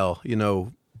done well,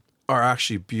 are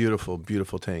actually beautiful,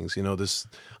 beautiful things.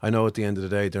 I know at the end of the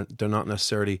day, they're not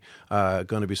necessarily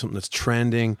going to be something that's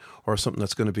trending or something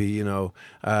that's going to be,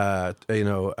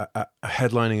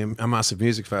 headlining a massive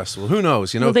music festival. Who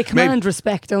knows? Well, they command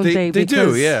respect, don't they? They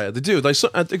do, yeah, they do.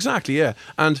 Exactly, yeah.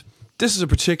 And this is a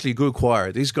particularly good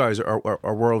choir. These guys are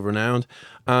world renowned,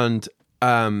 and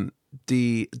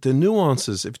the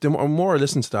nuances, if the more I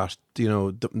listen to that,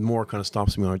 the more kind of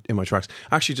stops me in my tracks.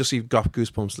 Actually, just you've got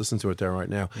goosebumps listening to it there right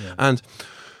now. Yeah. And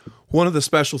one of the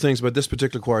special things about this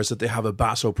particular choir is that they have a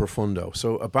basso profundo.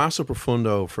 So a basso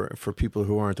profundo, for people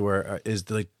who aren't aware, is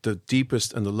the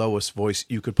deepest and the lowest voice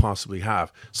you could possibly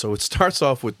have. So it starts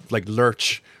off with like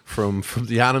Lurch from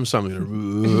the Addams Family,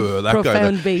 that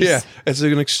profound guy. bass. Yeah, it's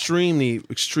an extremely,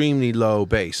 extremely low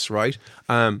bass, right?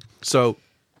 So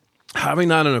having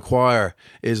that in a choir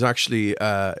is actually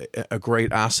a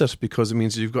great asset, because it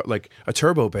means you've got like a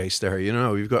turbo bass there,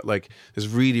 you've got like this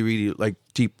really, really like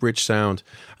deep, rich sound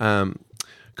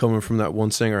coming from that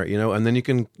one singer, and then you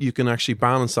can actually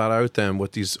balance that out then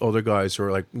with these other guys who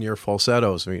are like near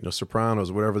falsettos, sopranos,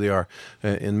 whatever they are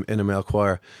in a male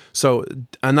choir. So,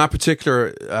 and that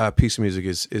particular piece of music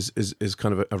is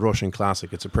kind of a Russian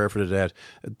classic. It's a Prayer for the Dead.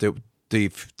 I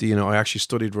actually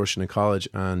studied Russian in college,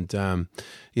 and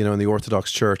in the Orthodox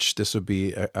Church, this would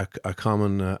be a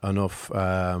common enough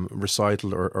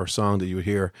recital or song that you would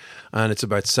hear, and it's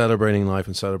about celebrating life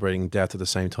and celebrating death at the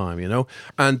same time,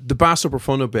 And the basso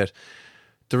profundo bit,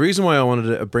 the reason why I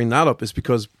wanted to bring that up is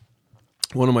because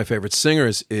one of my favorite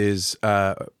singers is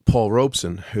Paul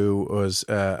Robeson, who was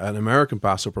an American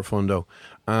basso profundo,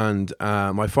 and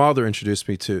my father introduced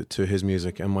me to his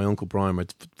music, and my uncle Brian, my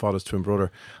father's twin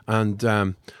brother, and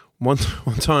one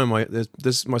time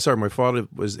my father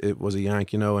was a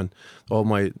Yank, and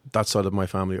that side of my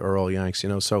family are all Yanks,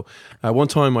 So one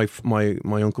time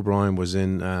my uncle Brian was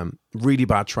in really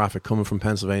bad traffic coming from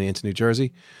Pennsylvania into New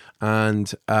Jersey,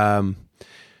 and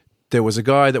there was a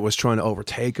guy that was trying to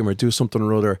overtake him or do something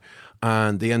or other,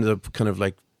 and they ended up kind of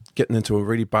like getting into a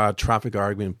really bad traffic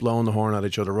argument, blowing the horn at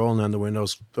each other, rolling down the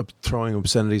windows, throwing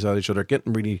obscenities at each other,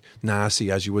 getting really nasty,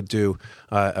 as you would do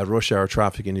at rush hour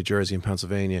traffic in New Jersey and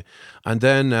Pennsylvania. And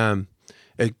then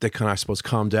they kind of, I suppose,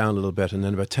 calmed down a little bit, and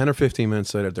then about 10 or 15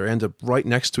 minutes later, they end up right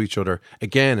next to each other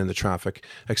again in the traffic,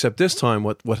 except this time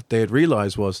what they had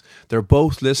realised was they're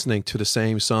both listening to the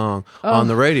same song on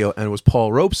the radio, and it was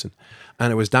Paul Robeson,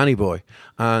 and it was Danny Boy.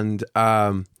 And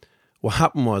what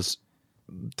happened was,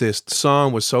 this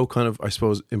song was so kind of, I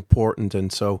suppose, important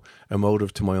and so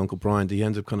emotive to my Uncle Brian, he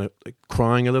ended up kind of like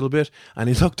crying a little bit, and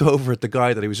he looked over at the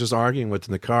guy that he was just arguing with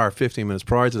in the car 15 minutes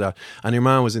prior to that, and your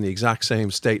man was in the exact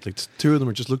same state. Like, the two of them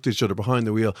were just looked at each other behind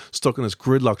the wheel, stuck in this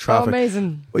gridlock traffic. Oh,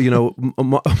 amazing.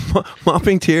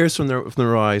 Mopping tears from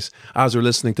their eyes as they're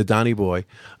listening to Danny Boy,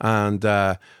 and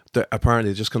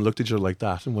apparently they just kind of looked at each other like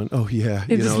that and went, "Oh yeah,"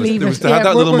 They had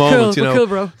that little moment, cool. We're cool,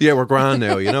 bro. Yeah, we're grand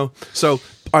now, So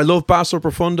I love basso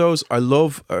profundos. I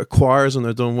love choirs when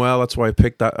they're done well. That's why I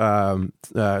picked that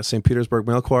St. Petersburg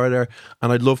Male Choir there.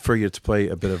 And I'd love for you to play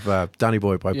a bit of Danny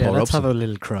Boy by Paul Robeson. Let's have a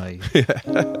little cry.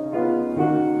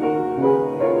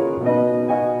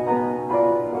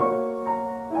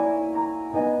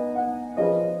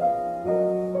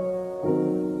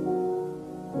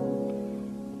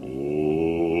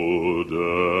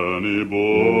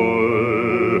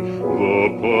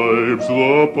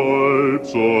 the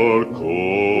pipes are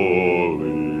calling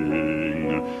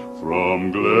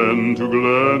from glen to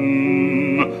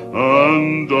glen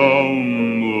and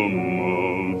down the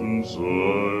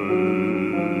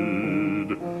mountainside.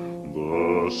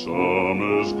 The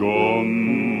summer's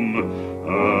gone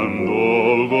and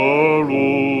all the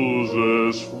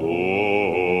roses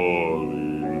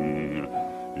falling.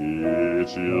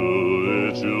 It's you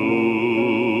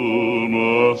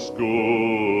must go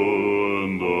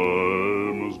and I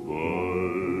must bide.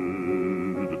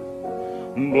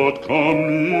 But come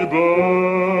ye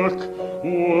back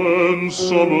when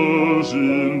summer's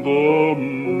in the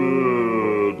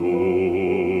meadow,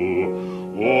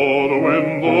 or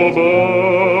when the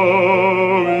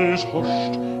valley's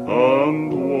hushed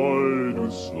and wide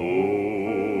with snow.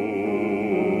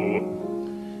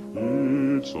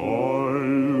 It's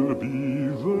I'll be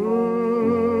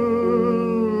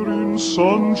there in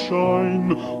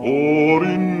sunshine or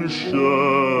in shadow.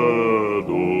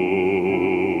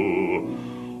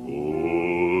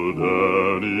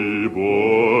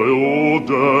 Oh,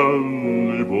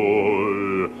 Danny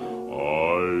boy, I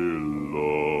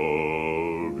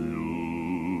love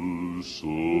you so.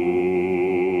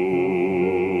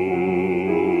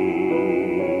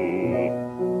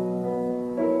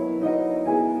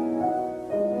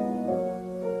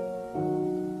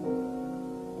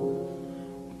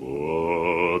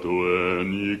 But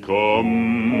when ye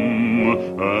come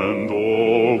and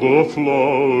all the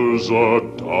flowers are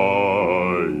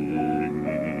dying,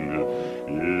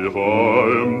 if I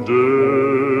am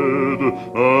dead,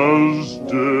 as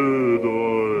dead I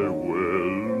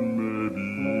well may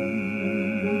be,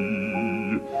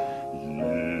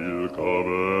 ye'll come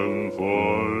and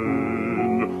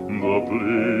find the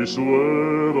place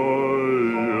where I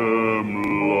am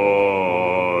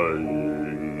lying,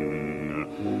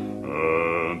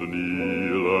 and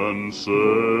kneel and say,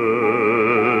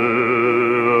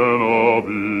 and I'll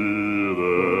be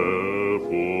there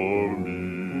for me.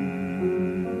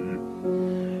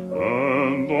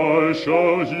 And I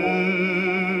shall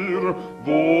hear,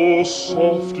 though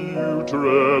soft you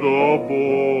tread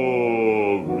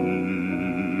above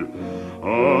me,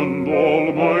 and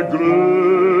all my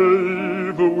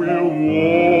grave will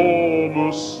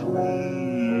warmer,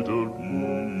 sweeter be.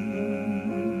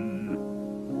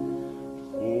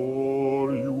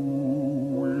 For you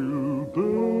will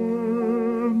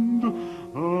bend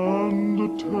and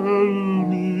tell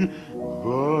me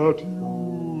that you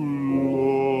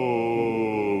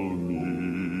love me,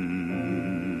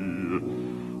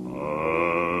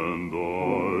 and I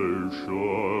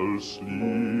shall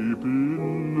sleep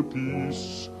in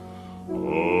peace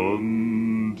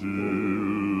until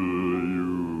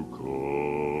you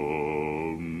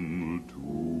come to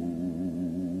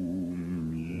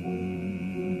me.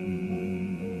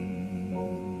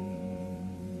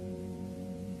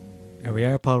 Here we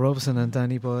are, Paul Robeson and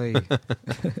Danny Boy.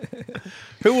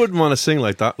 Who wouldn't want to sing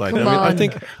like that? Like, Come I on.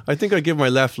 think I'd give my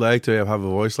left leg to have a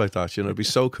voice like that. You know, it'd be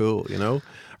so cool. You know,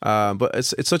 but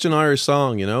it's such an Irish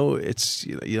song. You know, it's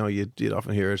you'd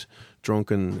often hear it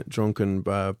drunken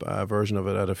version of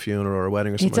it at a funeral or a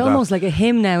wedding or something. It's like almost that. like a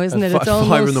hymn now, isn't it? At It's 5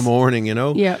 almost in the morning, you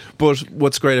know. Yeah. But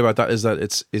what's great about that is that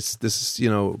it's this, you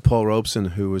know, Paul Robeson,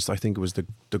 who was, I think it was the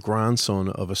grandson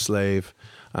of a slave,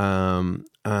 and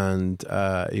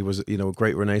he was, you know, a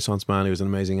great Renaissance man. He was an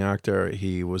amazing actor.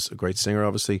 He was a great singer.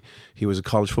 Obviously, he was a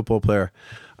college football player,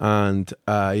 and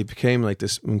he became like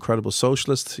this incredible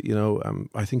socialist. You know,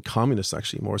 I think communist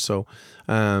actually more so.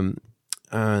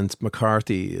 And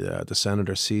McCarthy, the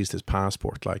senator, seized his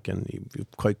passport, like, and he was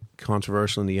quite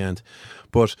controversial in the end.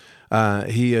 But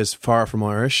he is far from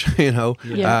Irish, you know.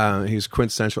 Yeah. He's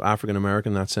quintessential African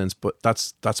American in that sense. But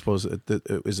that's suppose it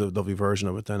is a lovely version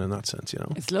of it then in that sense, you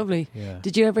know. It's lovely. Yeah.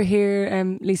 Did you ever hear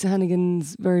Lisa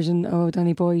Hannigan's version of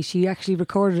Danny Boy? She actually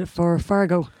recorded it for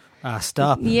Fargo. Ah,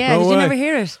 stop. Yeah, No did you way. never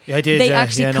hear it? Yeah, I did. They yeah.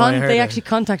 actually Yeah, no, I heard they it. actually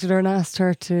contacted her and asked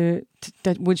her to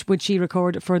that would she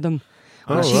record it for them?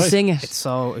 Oh, Would she right. sing it? It's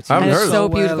so it's I haven't used heard it. so So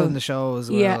beautiful. well in the show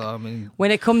as well. Yeah. I mean, When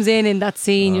it comes in that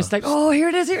scene, you're just like, oh, here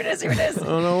it is, here it is, here it is.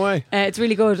 Oh, no way. It's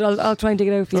really good. I'll try and dig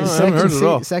it out for you. Oh, I haven't heard it at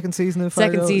all. second season of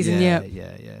Second Fargo? season, yeah.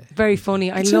 yeah. Very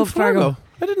funny. I It's love in Fargo.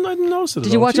 I didn't notice it. Did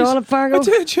at you all. watch Jeez. all of Fargo? I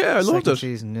did, yeah. I loved Second it.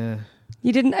 season, yeah.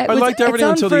 You didn't. I liked everything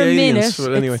it's until on the for a aliens. minute.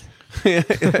 But anyway.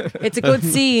 It's a good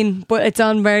scene, but it's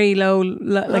on very low.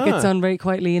 Like it's on very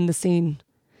quietly in the scene.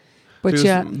 But Because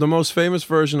yeah, the most famous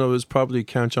version of it is probably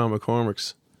Count John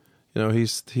McCormick's. You know, he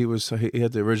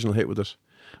had the original hit with it.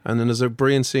 And then there's a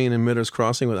brilliant scene in Miller's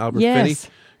Crossing with Albert Finney yes.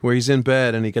 where he's in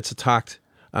bed and he gets attacked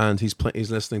and he's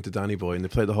listening to Danny Boy and they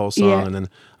play the whole song Yeah. and then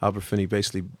Albert Finney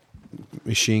basically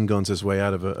machine guns his way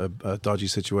out of a dodgy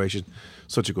situation.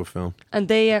 Such a good film. And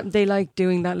they like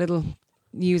doing that little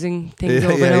using things Yeah,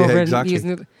 over yeah, and yeah, over exactly. and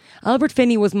using it. Albert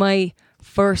Finney was my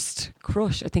first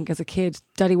crush, I think, as a kid.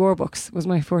 Daddy Warbucks was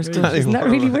my first crush. Daddy Isn't that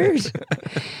really weird?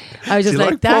 I was just Do you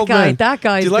like, Paul that Men?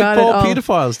 guy's Do you like got Paul it all.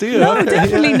 pedophiles? Do you? No,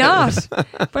 definitely not.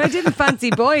 But I didn't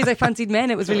fancy boys. I fancied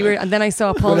men. It was really weird. And then I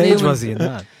saw Paul What age Newman. was he in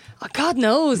that? Oh, God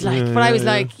knows, like. But I was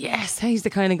like, yes, he's the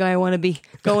kind of guy I want to be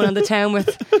going on the town with.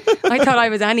 I thought I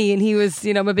was Annie, and he was,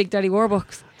 my big Daddy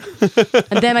Warbucks.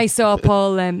 And then I saw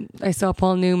Paul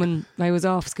Newman. I was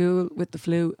off school with the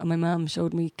flu, and my mum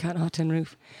showed me Cat on a Hot Tin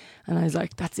Roof, and I was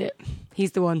like, that's it,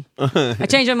 he's the one. I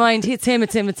changed my mind. It's him.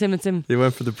 You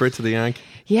went for the Brit to the Yank.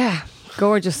 Yeah,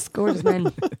 gorgeous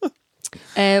men.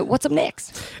 What's up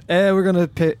next? We're going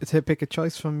to pick a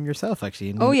choice from yourself,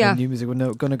 actually. Oh, yeah. New music.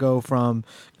 We're going to go from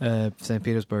St.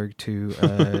 Petersburg to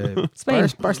Spain.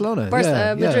 Barcelona.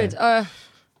 Madrid.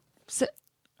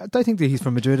 I think that he's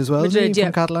from Madrid as well. Madrid, isn't he? yeah.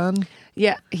 From Catalan.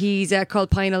 Yeah, he's called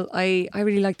Pinal. I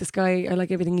really like this guy. I like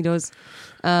everything he does.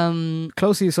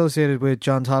 Closely associated with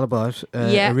John Talbot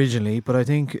Yeah. originally, but I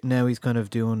think now he's kind of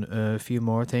doing a few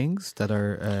more things that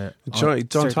are John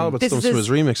Talbot's This done is some of his- his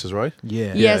remixes, right?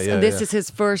 Yeah. Yes, yeah, and this yeah. is his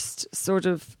first sort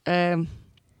of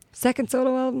second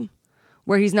solo album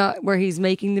where he's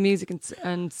making the music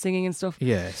and singing and stuff.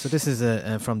 Yeah, so this is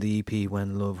from the EP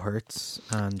When Love Hurts,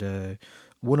 and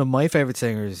one of my favourite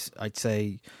singers, I'd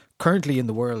say, currently in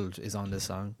the world is on this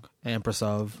song, Empress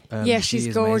of. Yeah, she she's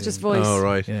is gorgeous amazing. voice. Oh,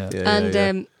 right. Yeah.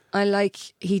 And I like,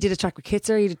 he did a track with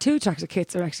Kitzer. He did 2 tracks with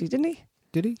Kitzer, actually, didn't he?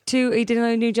 Did he? 2. He did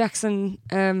a New Jackson.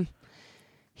 What's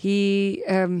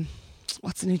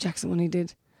the New Jackson one he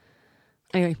did?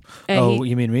 Anyway,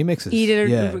 You mean remixes? he did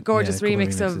a Yeah, gorgeous yeah, a couple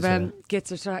remix of remixes,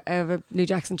 Kitzer track, of a New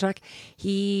Jackson track.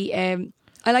 He,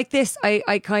 I like this.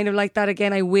 I kind of like that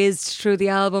again. I whizzed through the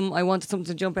album. I wanted something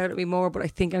to jump out at me more, but I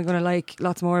think I'm going to like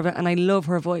lots more of it. And I love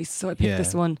her voice, so I picked Yeah.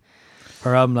 this one.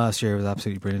 Her album last year was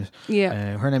absolutely brilliant.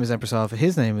 Yeah. Her name is Empress of.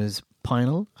 His name is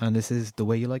Pinal, and this is The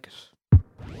Way You Like It.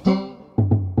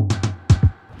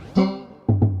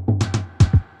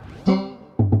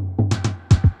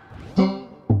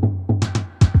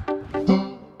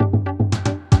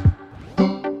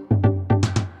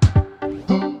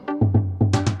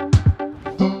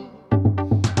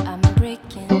 I'm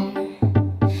breaking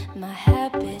my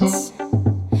habits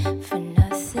for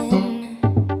nothing.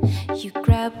 You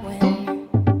grab when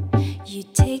you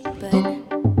take, but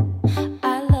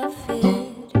I love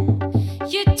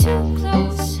it. You're too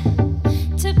close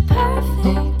to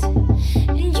perfect,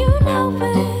 and you know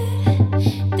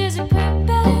it. There's a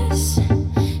purpose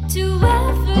to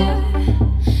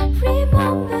every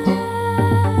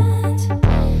moment.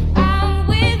 I'm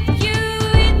with you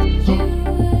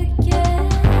again.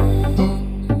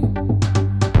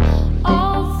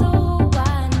 Although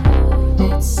I know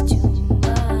it's too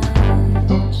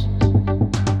much,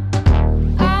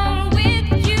 I'm with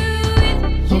you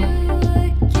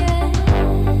again.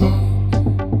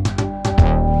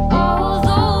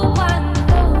 Although I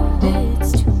know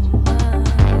it's too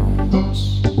much,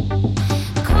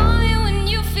 call me when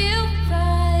you feel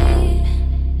right.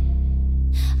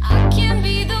 I can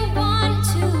be the one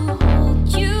to hold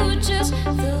you just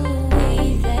the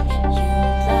way that you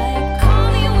like. Call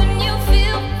me when you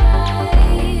feel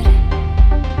right.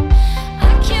 I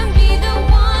can be the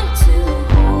one to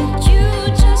hold you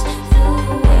just the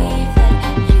way that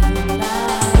you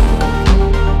like.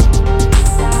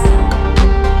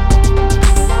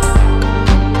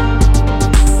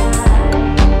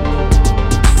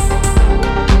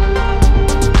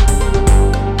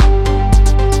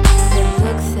 The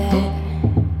look that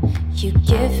you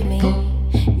give me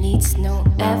needs no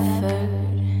effort.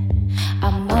 I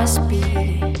must be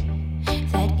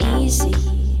that easy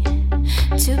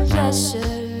to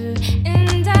pleasure,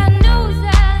 and I know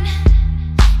that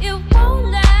it won't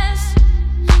last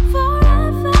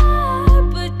forever.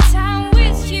 But time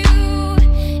with you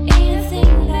ain't a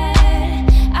thing that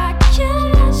I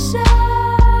can measure.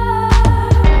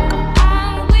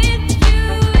 I'm with you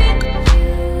again.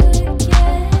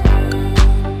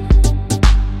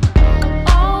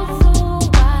 Although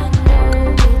I know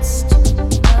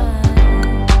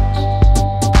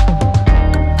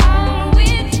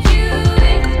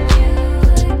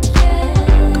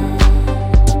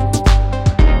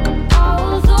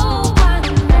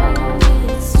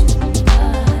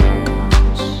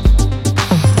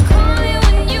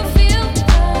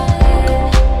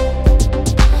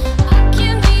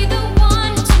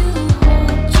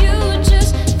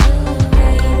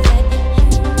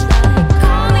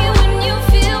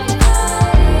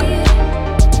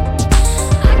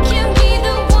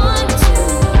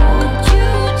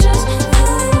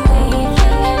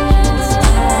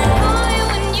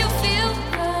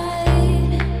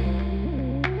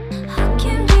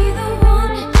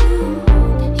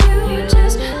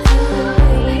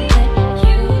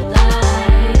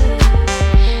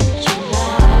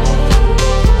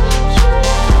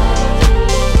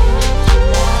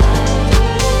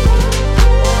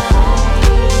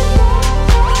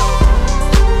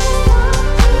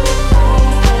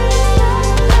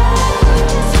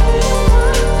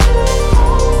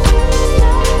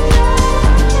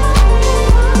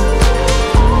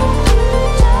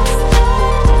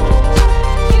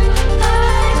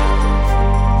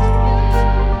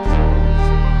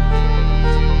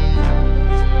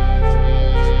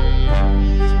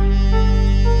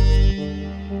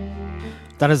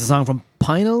That is a song from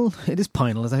Pinal. It is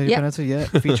Pinal, is that how you Yep. pronounce it? Yeah.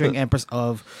 Featuring Empress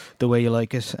of The Way You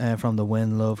Like It from the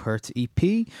When Love Hurts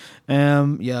EP.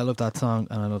 Yeah, I love that song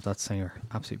and I love that singer.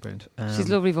 Absolutely brilliant. She's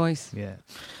a lovely voice. Yeah.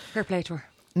 Fair play to her.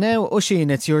 Now,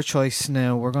 Oisin, it's your choice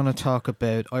now. We're going to talk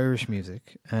about Irish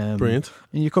music. Brilliant.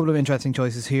 And a couple of interesting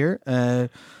choices here.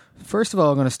 First of all,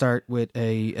 I'm going to start with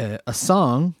a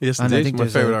song. Yes, and I indeed. think My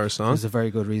there's favourite Irish song. There's a very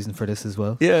good reason for this as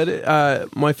well. Yeah,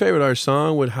 my favourite Irish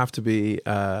song would have to be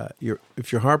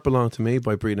If Your Heart Belonged to Me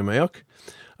by Breda Mayock.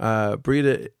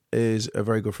 Breda is a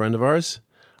very good friend of ours,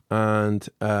 and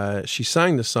she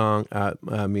sang the song at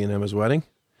me and Emma's wedding.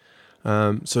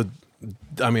 So,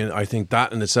 I mean, I think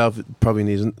that in itself probably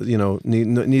needs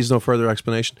no further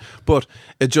explanation. But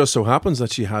it just so happens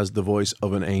that she has the voice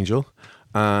of an angel,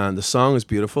 and the song is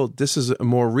beautiful. This is a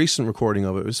more recent recording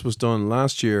of it. This was done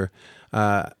last year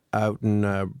out in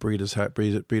Breda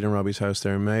and Robbie's house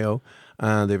there in Mayo,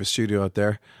 and they have a studio out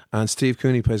there. And Steve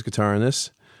Cooney plays guitar in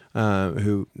this.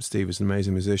 Steve is an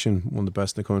amazing musician, one of the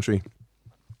best in the country.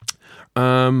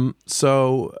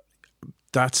 So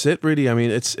that's it, really. I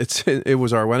mean, it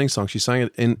was our wedding song. She sang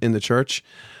it in the church.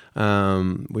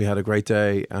 We had a great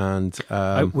day, and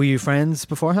were you friends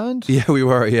beforehand? yeah, we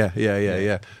were.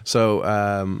 Yeah. So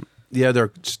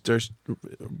there's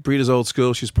Breda's old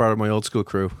school. She's part of my old school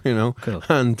crew, you know. Cool.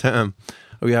 And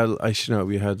we had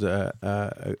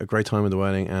a great time at the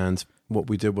wedding. And what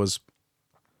we did was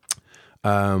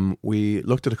we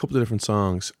looked at a couple of different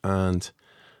songs, and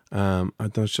I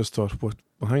just thought, well,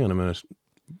 hang on a minute.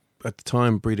 At the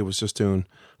time, Breda was just doing,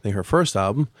 I think, her first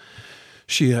album.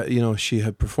 She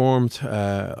had performed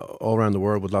all around the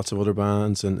world with lots of other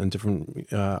bands and different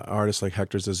artists like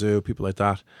Hector Zazoo, people like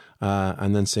that,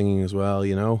 and then singing as well,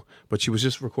 you know. But she was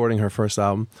just recording her first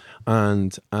album,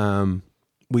 and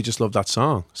we just loved that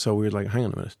song. So we were like, hang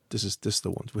on a minute, this is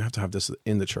the one. We have to have this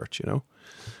in the church, you know,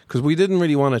 because we didn't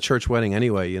really want a church wedding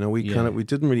anyway. You know, we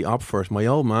didn't really opt for it. My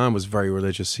old man was very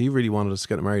religious. He really wanted us to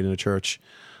get married in a church.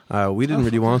 We didn't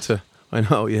really want to. I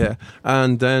know, yeah.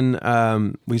 And then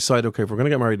we decided, okay, if we're going to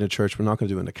get married in a church, we're not going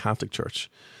to do it in a Catholic church.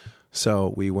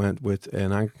 So we went with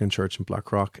an Anglican church in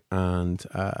Blackrock, and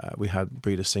we had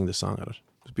Breda sing the song at it.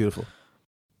 It was beautiful.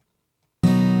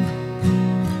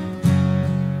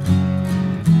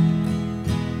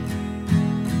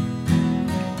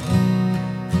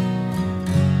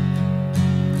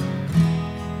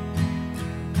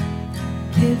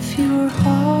 If your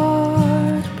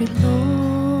heart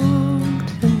belonged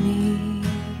to me,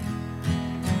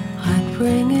 I'd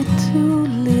bring it to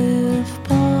live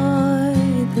by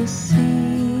the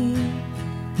sea,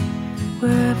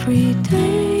 where every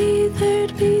day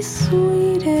there'd be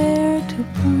sweet air to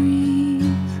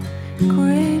breathe,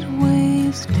 great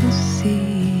waves to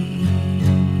see.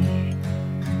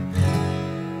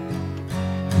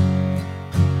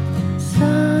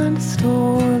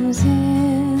 Sandstorms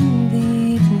in the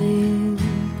evening,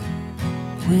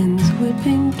 winds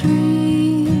whipping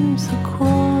dreams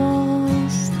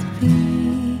across the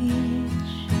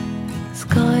beach,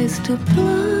 skies to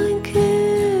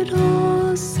blanket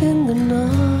us in the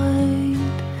night.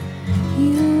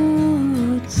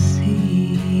 You'd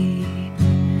see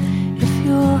if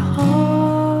your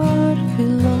heart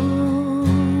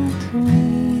belonged to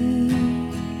me.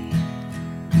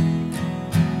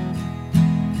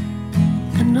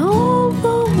 And all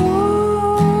the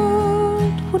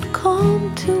world would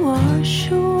come to our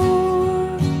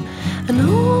shore, and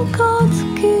all God's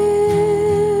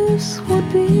gifts would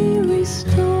be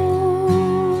restored.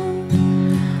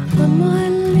 On my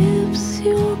lips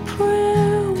your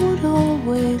prayer would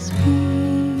always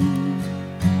be,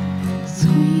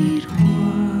 sweet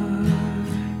word,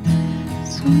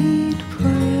 sweet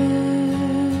prayer.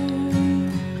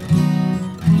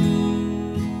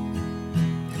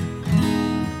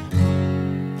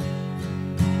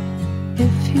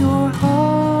 If your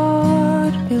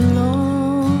heart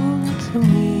belonged to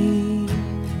me,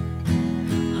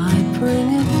 I'd bring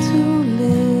it to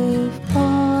live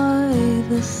by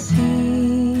the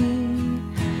sea,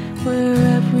 where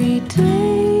every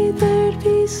day there'd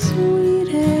be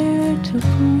sweet air to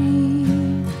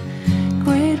breathe,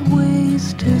 great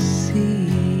ways to see.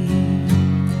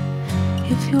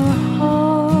 If your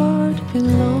heart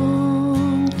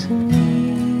belonged to me.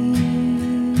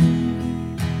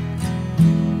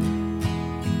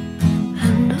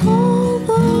 And all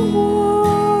the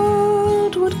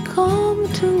world would come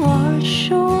to our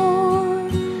shore,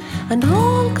 and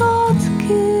all God's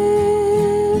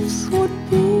gifts would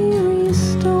be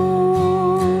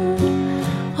restored.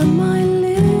 On my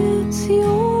lips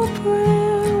your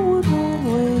prayer would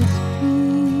always be,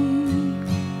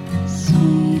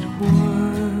 sweet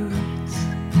word,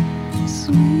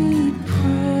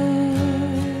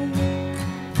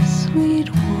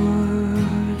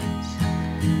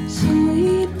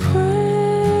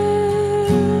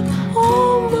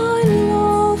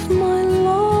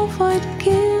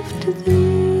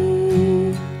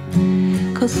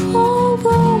 if all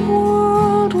the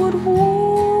world would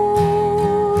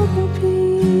wanna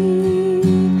be,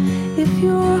 if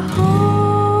your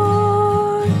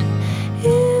heart,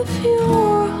 if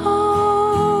your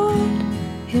heart,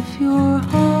 if your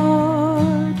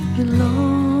heart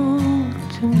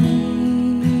belonged to me.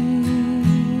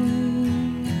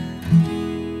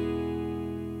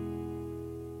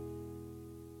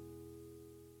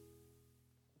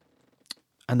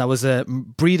 And that was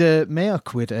Breda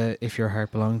Mayock with If Your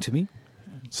Heart Belonged to Me.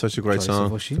 Such a great Choice song.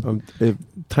 of Oisin.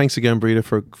 Thanks again, Breda,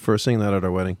 for singing that at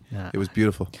our wedding. Yeah. It was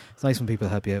beautiful. It's nice when people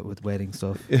help you out with wedding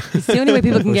stuff. It's the only way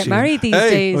people can get Oisin. married these Hey,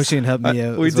 days. Oisin helped me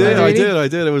out. We as did, well. I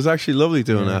did. It was actually lovely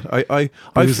doing Yeah. that. I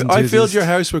Booze filled enthusiast. your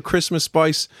house with Christmas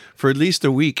spice for at least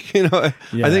a week. You know,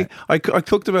 Yeah. I think I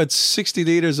cooked about 60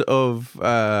 litres of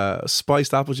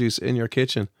spiced apple juice in your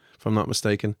kitchen, if I'm not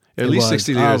mistaken. At It least was.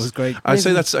 60 Oh, litres. it was great. I'd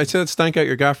say that stank out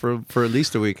your gaff for at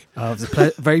least a week. Oh, it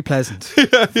was very pleasant. Nice,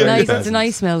 it's pleasant. a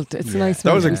nice smell. It's a nice That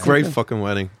smell. was a It's great something. fucking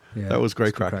wedding. Yeah, That was great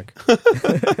it's good crack.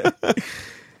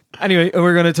 Anyway,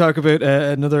 we're going to talk about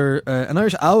another an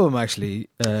Irish album, actually.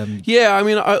 Yeah, I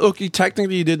mean, look,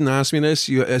 technically you didn't ask me this.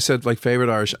 I said like favorite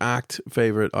Irish act,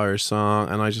 favorite Irish song,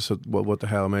 and I just said, well, what the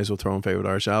hell? I may as well throw in favorite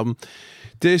Irish album.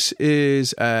 This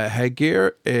is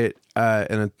Headgear.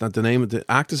 And the name of the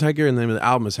act is Headgear, and the name of the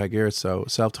album is Headgear. It's so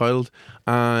self-titled,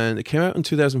 and it came out in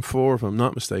 2004, if I'm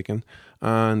not mistaken.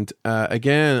 And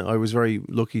again, I was very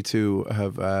lucky to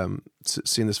have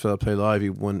seen this fella play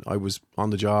live when I was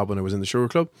on the job when I was in the Sugar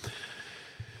Club.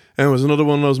 And it was another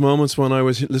one of those moments when I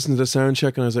was listening to the sound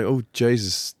check and I was like, "Oh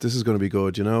Jesus, this is going to be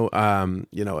good," you know.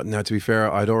 Now to be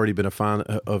fair, I'd already been a fan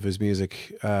of his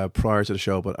music prior to the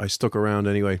show, but I stuck around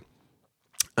anyway,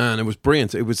 and it was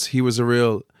brilliant. He was a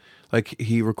real, like,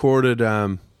 he recorded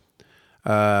the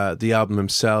album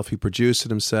himself, he produced it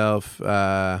himself.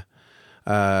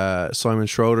 Simon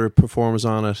Schroeder performs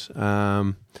on it,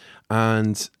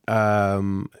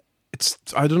 it's,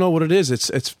 I don't know what it is.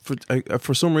 It's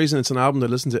for some reason it's an album that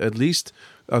I listen to at least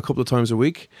a couple of times a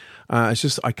week. It's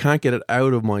just I can't get it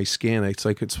out of my skin. It's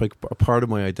like a part of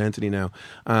my identity now,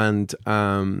 and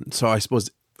so I suppose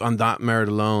on that merit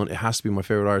alone, it has to be my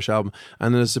favorite Irish album.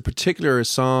 And there's a particular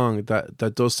song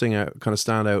that does sing out, kind of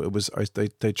stand out. It was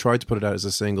they tried to put it out as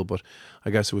a single, but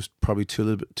I guess it was probably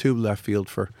too left field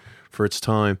for its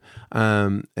time.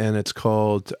 And it's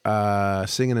called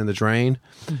 "Singing in the Drain,"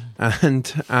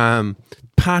 and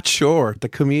Pat Short, the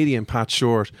comedian Pat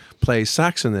Short, plays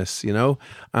sax in this, you know.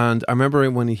 And I remember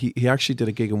when he actually did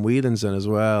a gig in Whelan's then as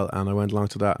well, and I went along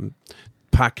to that, and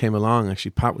Pat came along.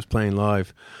 Actually, Pat was playing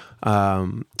live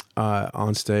on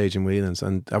stage in Whelan's,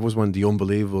 and that was when the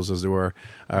Unbelievables, as they were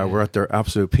at their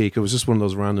absolute peak. It was just one of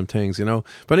those random things, you know.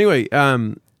 But anyway,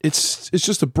 it's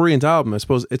just a brilliant album. I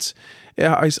suppose it's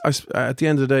at the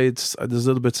end of the day, there's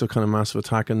little bits of kind of Massive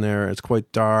Attack in there. It's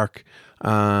quite dark,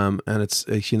 and it's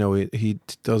you know, he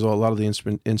does a lot of the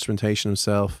instrumentation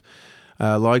himself.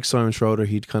 Like Simon Schroeder,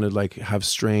 he'd kind of like have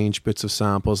strange bits of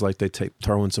samples, like they'd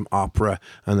throw in some opera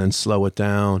and then slow it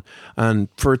down. And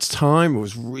for its time, it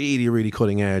was really, really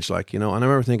cutting edge, like, you know. And I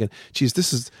remember thinking, geez,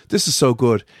 this is so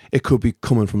good. It could be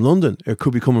coming from London. It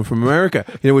could be coming from America,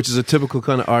 you know, which is a typical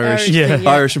kind of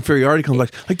Irish inferiority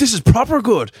complex. Like, this is proper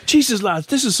good. Jesus, lads,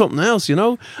 this is something else, you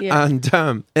know. Yeah. And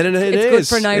it it's is good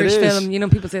for an Irish film. You know,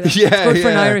 people say that. Yeah, it's good for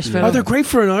an Irish film. Oh, they're great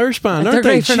for an Irish band, They're aren't they?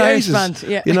 great for an Irish Jesus.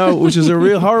 band, yeah. You know, which is a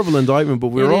real horrible indictment, but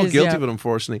we're It all is, guilty yeah. of it,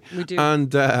 unfortunately. We do.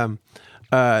 And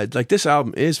like, this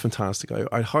album is fantastic.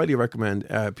 I highly recommend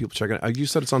people check it out. You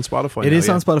said it's on Spotify. It now, is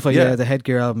on Spotify. Yeah. Yeah, the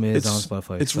Headgear album is It's- on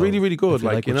Spotify. it's really, really good, If you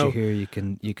like, like you what know. you hear,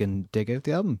 you can dig out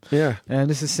the album. Yeah. And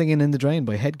this is "Singing in the Drain"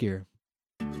 by Headgear.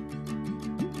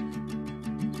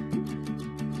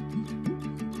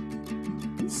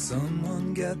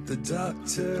 Someone get the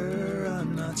doctor,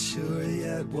 I'm not sure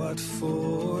yet what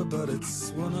for, but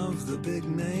it's one of the big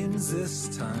names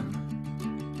this time.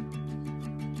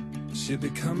 She'll be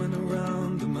coming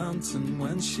around the mountain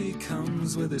when she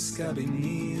comes, with her scabby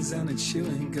knees and a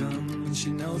chewing gum, and she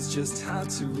knows just how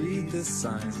to read the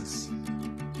signs.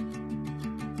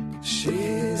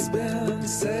 She's been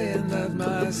saying that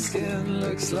my skin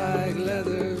looks like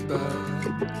leather,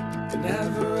 but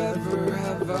never ever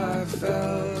have I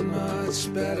felt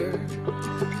much better.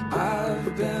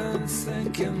 I've been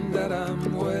thinking that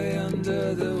I'm way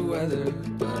under the weather,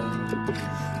 but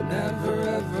never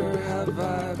ever have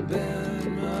I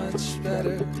been much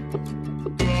better.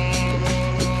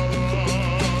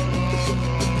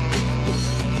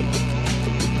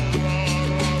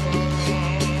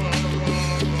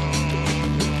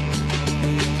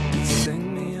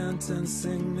 Sing me Aunt and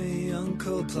sing me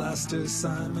Uncle, Plaster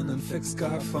Simon and Fix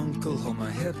Garfunkel, hold my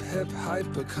hip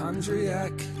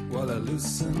hypochondriac. while I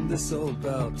loosen this old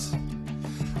belt.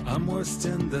 I'm worst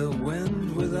in the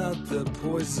wind without the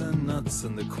poison nuts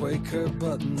and the Quaker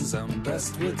buttons. I'm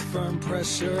best with firm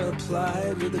pressure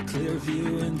applied with a clear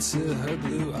view into her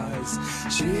blue eyes.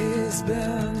 She's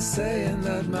been saying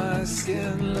that my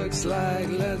skin looks like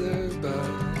leather, but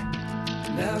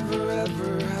never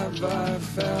ever have I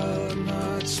felt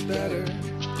much better.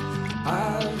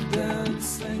 I've been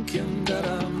thinking that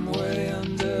I'm way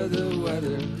under the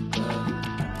weather, but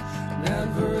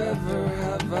never ever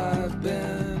have I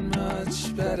been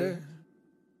much better.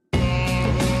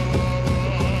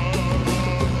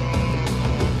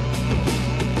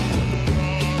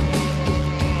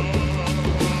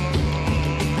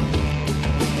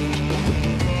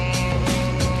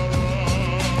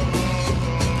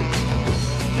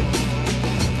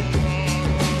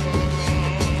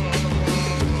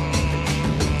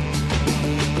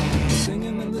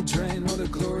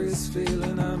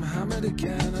 Feeling I'm hammered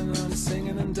again and I'm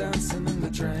singing and dancing in the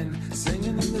drain.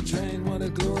 Singing in the drain, what a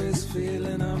glorious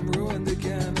feeling. I'm ruined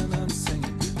again and I'm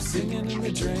singing in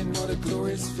the drain, what a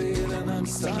glorious feeling. I'm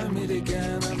stymied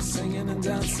again, I'm singing and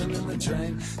dancing in the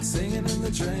drain. Singing in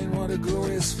the drain, what a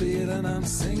glorious feeling. I'm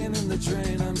singing in the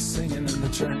drain, I'm singing in the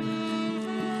drain.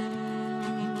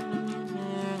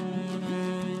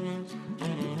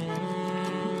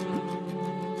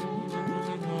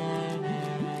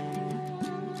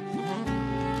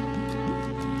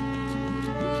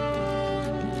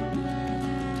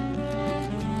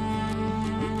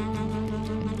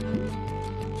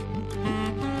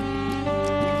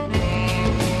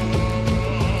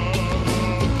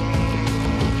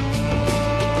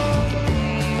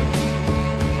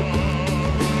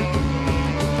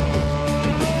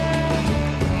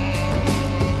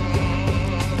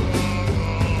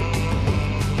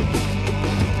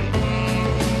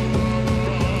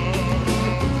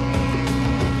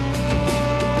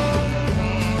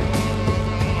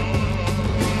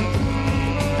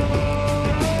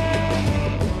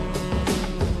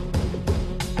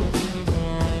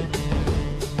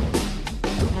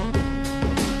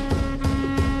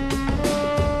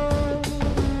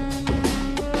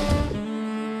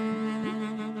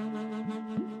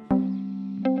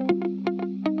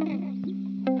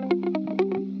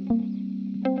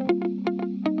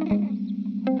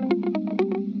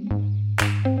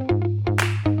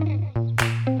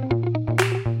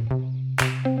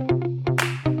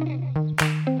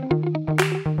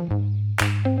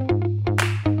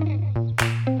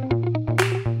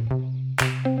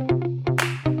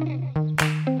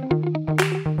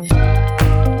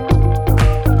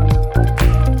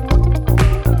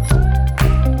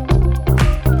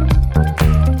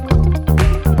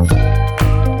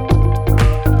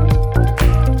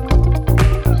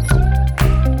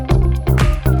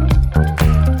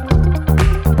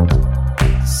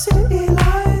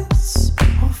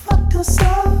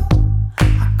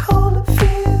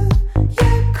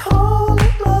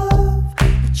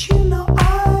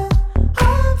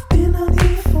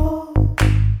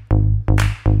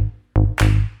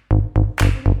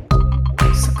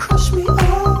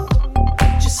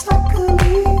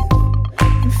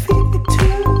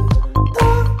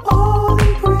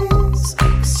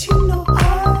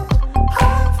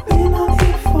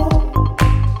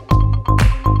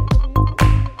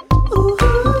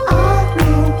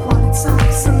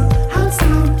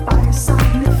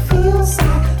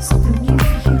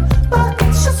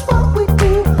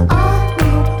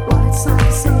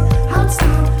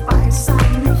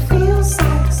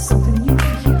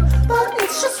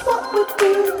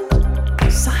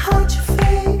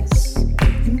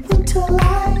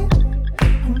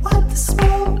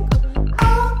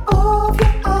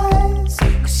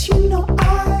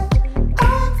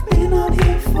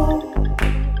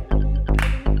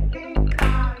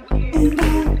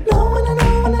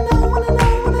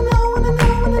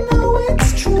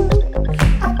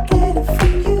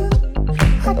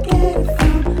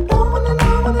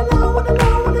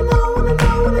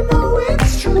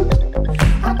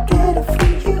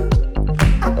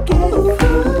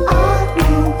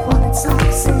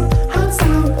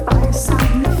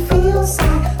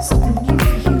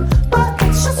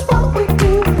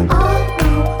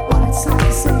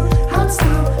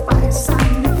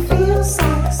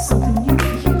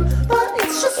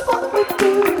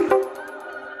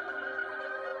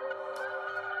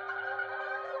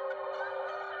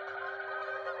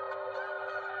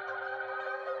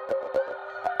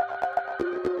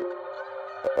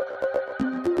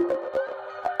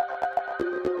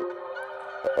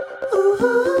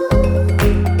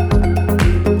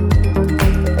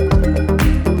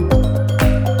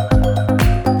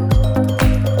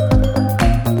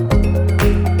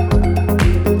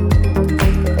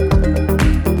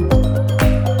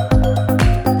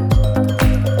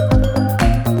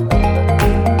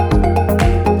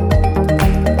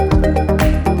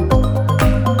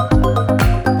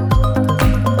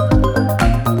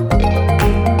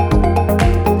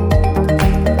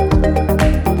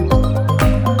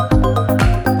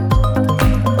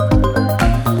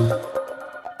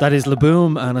 That is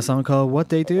Laboom and a song called What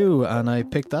They Do, and I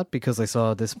picked that because I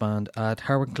saw this band at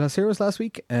Harvard Class Heroes last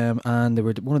week, and they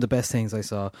were one of the best things I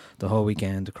saw the whole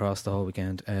weekend, across the whole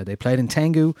weekend. They played in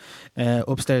Tengu,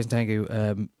 upstairs in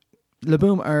Tengu.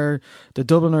 Laboom are the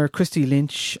Dubliner Christy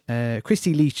Leach,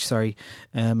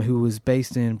 who was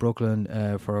based in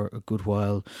Brooklyn for a good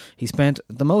while. He spent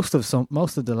most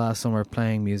of the last summer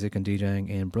playing music and DJing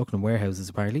in Brooklyn warehouses,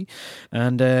 apparently,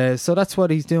 and so that's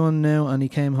what he's doing now. And he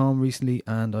came home recently,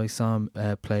 and I saw him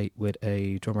play with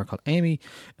a drummer called Amy,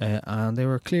 and they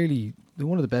were clearly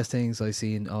one of the best things I've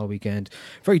seen all weekend.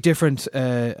 Very different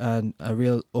and a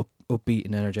real upbeat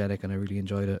and energetic, and I really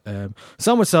enjoyed it.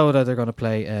 So much so that they're going to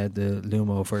play the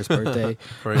Lumo for his birthday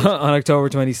on October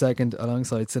 22nd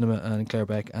alongside Cinema and Claire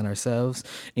Beck and ourselves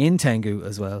in Tengu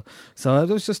as well. So it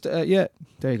was just there you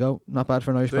go. Not bad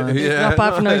for an Irish band. Not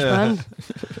bad for an Irish band.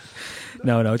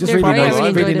 No, just They're really great. nice, I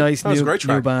really really enjoyed nice great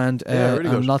new band, really good.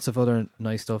 and lots of other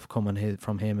nice stuff coming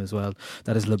from him as well.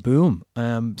 That is Laboom.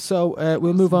 So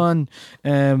we'll move on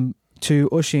to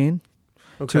Oisin.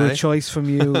 Okay. To a choice from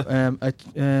you.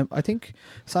 I think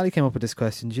Sally came up with this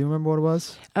question. Do you remember what it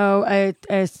was? Oh,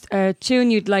 a tune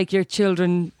you'd like your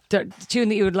children, tune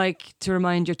that you would like to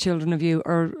remind your children of you,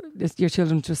 or your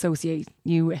children to associate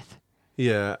you with.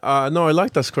 Yeah, no, I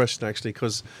like this question actually,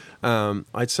 because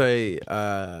I'd say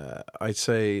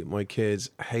my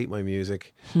kids hate my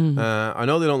music. I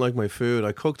know they don't like my food.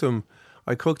 I cooked a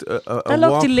That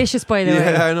looked delicious, by the way.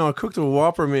 Yeah, I know. I cooked a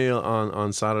Whopper meal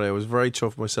on Saturday. I was very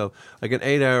chuffed myself. Like an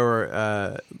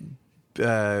 8-hour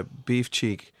beef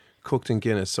cheek cooked in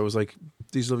Guinness. So it was like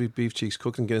these lovely beef cheeks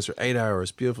cooked in Guinness for 8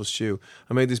 hours. Beautiful stew.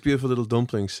 I made these beautiful little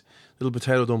dumplings, little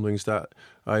potato dumplings that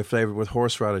I flavoured with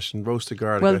horseradish and roasted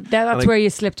garlic. Well, that's where you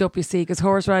slipped up, you see, because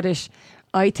horseradish,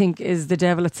 I think, is the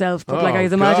devil itself. But like, I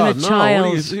would imagine a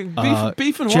child.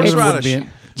 Beef and Children horseradish.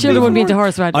 Children wouldn't be into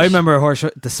horseradish. I remember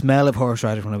the smell of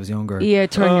horseradish when I was younger. Yeah,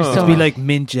 turn your It'd stomach. be like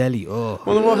mint jelly. Oh,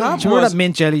 Well, what happened do you remember was- that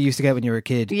mint jelly you used to get when you were a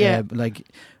kid? Yeah. Like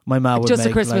my ma would Just at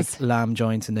make Christmas. like lamb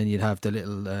joints, and then you'd have the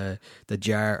little the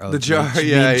jar of mint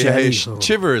Yeah. jelly.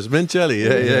 Chivers, mint jelly.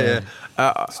 Yeah.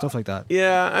 Stuff like that.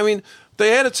 Yeah, I mean,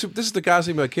 they ate it. This is the gas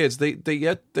thing about kids. They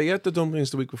ate the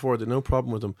dumplings the week before. They had no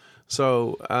problem with them.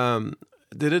 So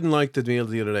they didn't like the meal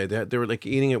the other day. They were like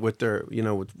eating it with their,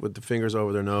 with the fingers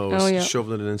over their nose,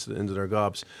 shoveling it into their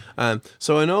gobs.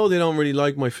 So I know they don't really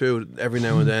like my food every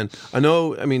now and then. I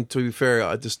know. I mean, to be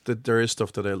fair, there is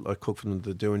stuff that I cook for them that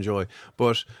they do enjoy.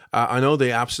 But I know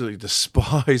they absolutely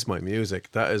despise my music.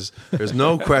 There's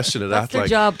no question of that. That's their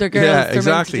job. They're girls. Yeah, They're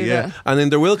exactly. meant to do Yeah, that. and then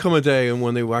there will come a day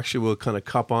when they actually will kind of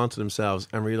cop onto themselves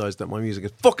and realize that my music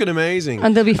is fucking amazing,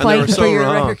 And they'll be they were fighting for your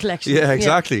wrong. record collection. Yeah, Yeah.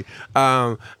 exactly.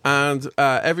 And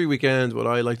every weekend, what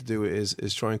I like to do is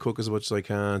try and cook as much as I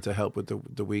can to help with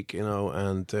the week,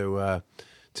 and to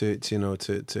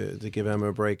give Emma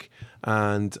a break.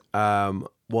 And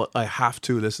what I have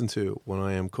to listen to when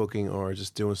I am cooking or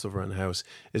just doing stuff around the house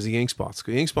is the Ink Spots.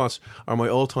 The Ink Spots are my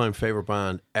all-time favorite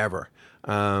band ever.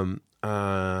 I'm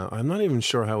not even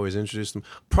sure how I was introduced to them.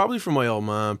 Probably from my old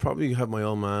man. Probably had my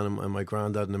old man and my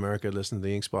granddad in America listen to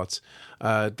the Ink Spots.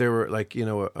 They were like,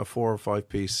 a 4 or 5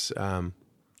 piece,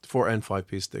 4 and 5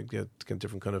 piece. They get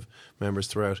different kind of members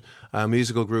throughout.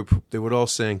 Musical group. They would all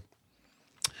sing.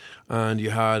 And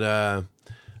you had, I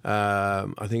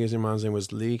think his man's name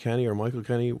was Lee Kenny or Michael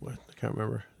Kenny. I can't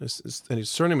remember. And his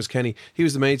surname was Kenny. He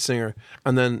was the maid singer.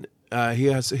 And then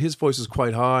his voice was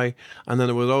quite high, and then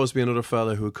there would always be another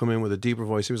fella who would come in with a deeper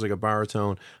voice. He was like a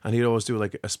baritone, and he'd always do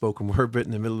like a spoken word bit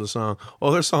in the middle of the song.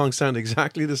 All their songs sound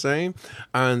exactly the same,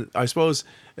 and I suppose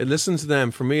listening to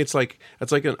them, for me, it's like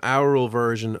an aural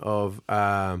version of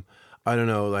I don't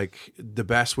know, like the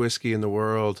best whiskey in the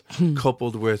world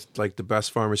coupled with like the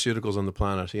best pharmaceuticals on the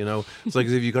planet, It's like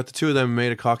as if you got the two of them and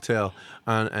made a cocktail,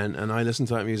 and I listen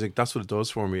to that music. That's what it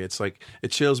does for me. It's like, it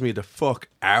chills me the fuck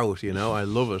out, I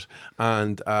love it.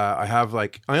 And I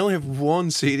only have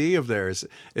one CD of theirs.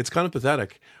 It's kind of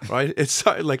pathetic, right? It's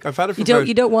like, I've had it for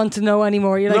You don't want to know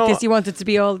anymore. You're like this. You want it to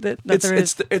be all that there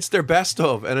is. It's their best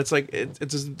of, and it's like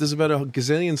there's about a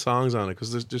gazillion songs on it,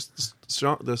 because there's just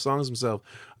the songs themselves.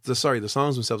 The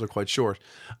songs themselves are quite short,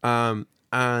 and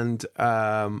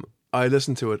I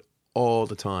listen to it all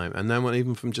the time. And then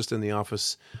even from just in the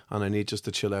office and I need just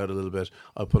to chill out a little bit,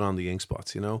 I'll put on the Ink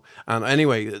Spots, And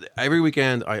anyway, every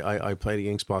weekend I play the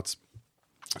Ink Spots,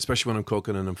 especially when I'm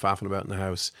cooking and I'm faffing about in the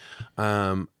house.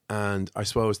 And I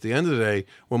suppose at the end of the day,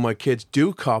 when my kids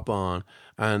do cop on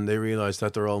and they realise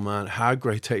that their old man had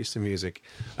great taste in music,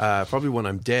 probably when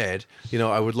I'm dead,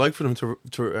 I would like for them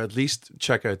to at least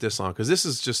check out this song, because this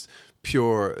is just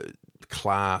pure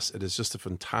class. It is just a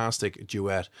fantastic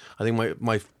duet. I think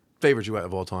my favorite duet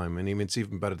of all time, and it's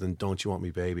even better than "Don't You Want Me,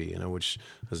 Baby," which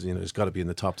has got to be in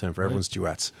the top 10 for everyone's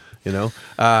duets.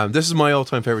 This is my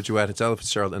all-time favorite duet. It's Ella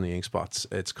Fitzgerald and the Ink Spots.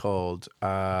 It's called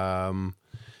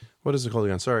what is it called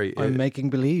again? Sorry, I'm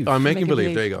Making Believe. I'm Making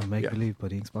Believe. There you go. I'm Making Believe by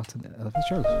the Ink Spots and Ella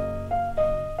Fitzgerald.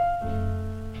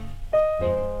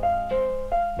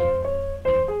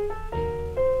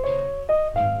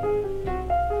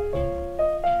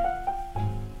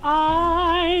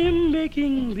 I'm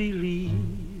making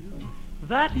believe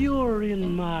that you're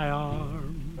in my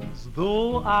arms,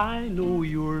 though I know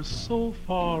you're so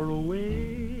far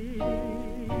away.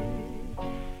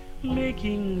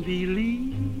 Making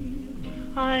believe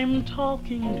I'm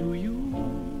talking to you,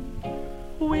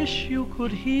 wish you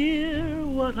could hear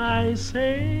what I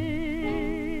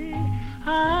say.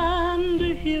 And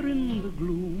here in the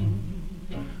gloom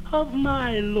of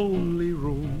my lonely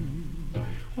room,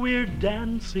 we're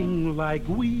dancing like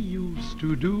we used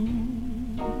to do.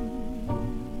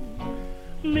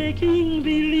 Making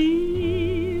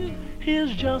believe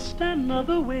is just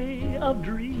another way of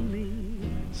dreaming,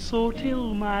 so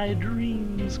till my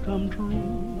dreams come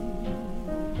true,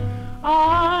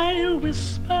 I'll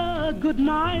whisper good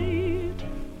night,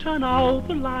 turn out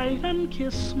the light and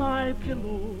kiss my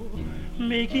pillow,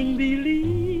 making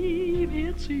believe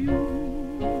it's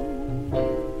you.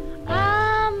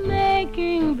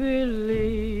 Making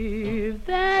believe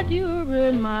that you're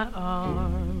in my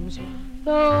arms,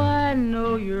 though I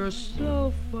know you're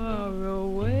so far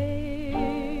away.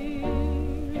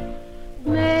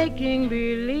 Making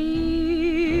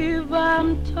believe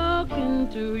I'm talking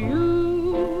to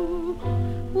you,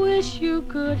 wish you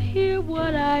could hear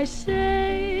what I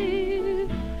say.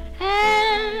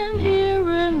 And here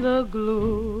in the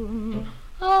gloom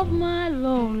of my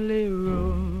lonely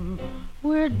room,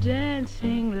 we're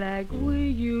dancing like we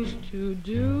used to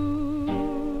do.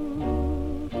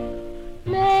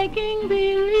 Making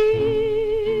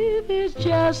believe is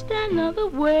just another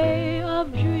way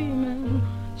of dreaming,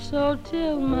 so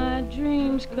till my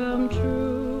dreams come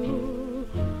true,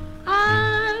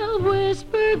 I'll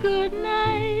whisper good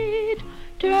night,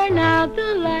 turn out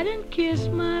the light and kiss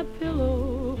my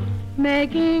pillow,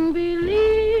 making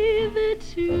believe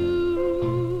it's you.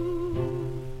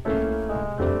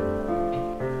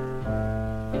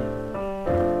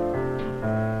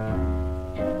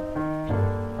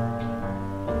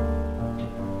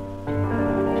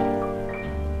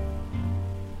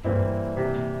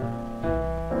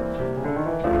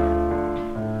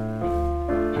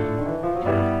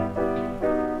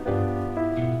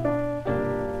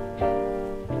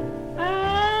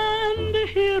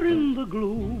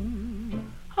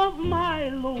 My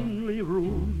lonely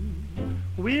room,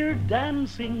 we're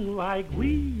dancing like we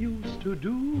used to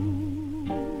do.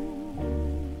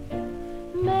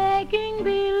 Making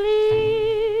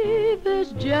believe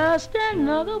is just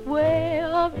another way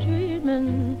of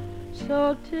dreaming,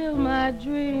 so till my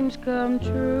dreams come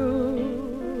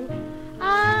true,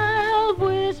 I'll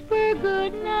whisper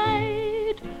good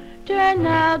night, turn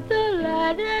out the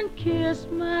light and kiss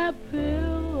my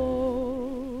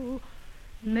pillow,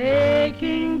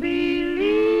 making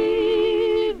believe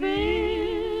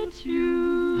it's you.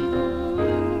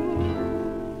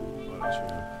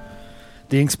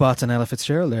 The Ink Spots and Ella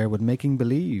Fitzgerald there with Making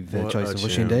Believe, choice of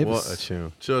Oisin Davis. What a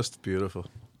tune. Just beautiful.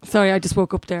 Sorry, I just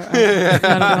woke up there.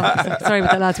 Sorry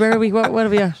about that, lads. Where are we? What are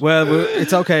we at? Well,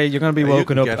 it's okay. You're going to be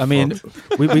woken up. I mean,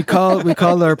 we call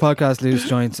our podcast Loose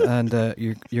Joints, and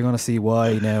you're going to see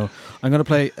why now. I'm going to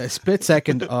play a split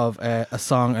second of a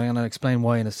song, and I'm going to explain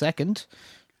why in a second.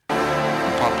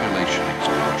 Population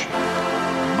explosion,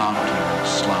 mountain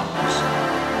slums,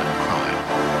 and crime.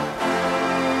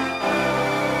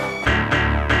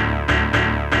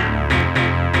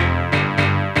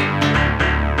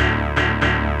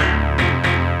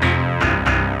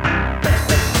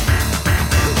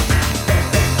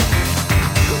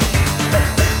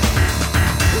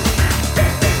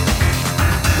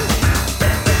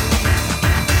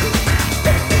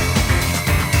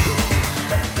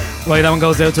 Right, that one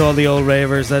goes out to all the old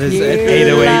ravers. That is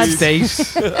 808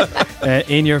 State.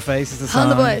 In Your Face is the song. On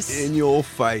the bus. In Your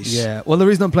Face. Yeah. Well, the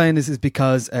reason I'm playing this is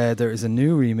because there is a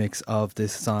new remix of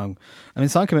this song. I mean, the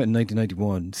song came out in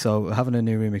 1991, so having a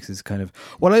new remix is kind of...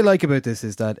 What I like about this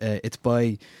is that it's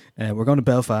by... we're going to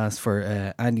Belfast for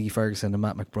Andy Ferguson and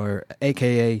Matt McBriar,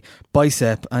 a.k.a.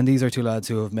 Bicep, and these are two lads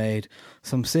who have made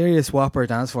some serious whopper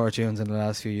dance floor tunes in the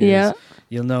last few years. Yeah.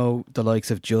 You'll know the likes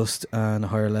of Just and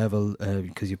Higher Level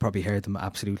because you probably heard them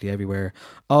absolutely everywhere,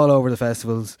 all over the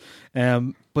festivals.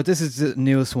 But this is the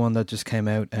newest one that just came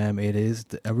out. It is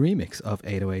a remix of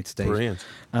 808 State. Brilliant.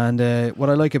 And what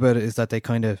I like about it is that they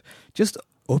kind of just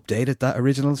updated that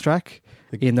original track.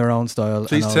 in their own style.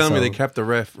 Please and tell me also- they kept the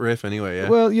riff anyway. Yeah.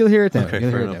 Well, you'll hear it now. Okay,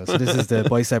 You'll fair hear it now. enough. So this is the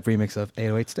Bicep remix of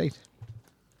 808 State.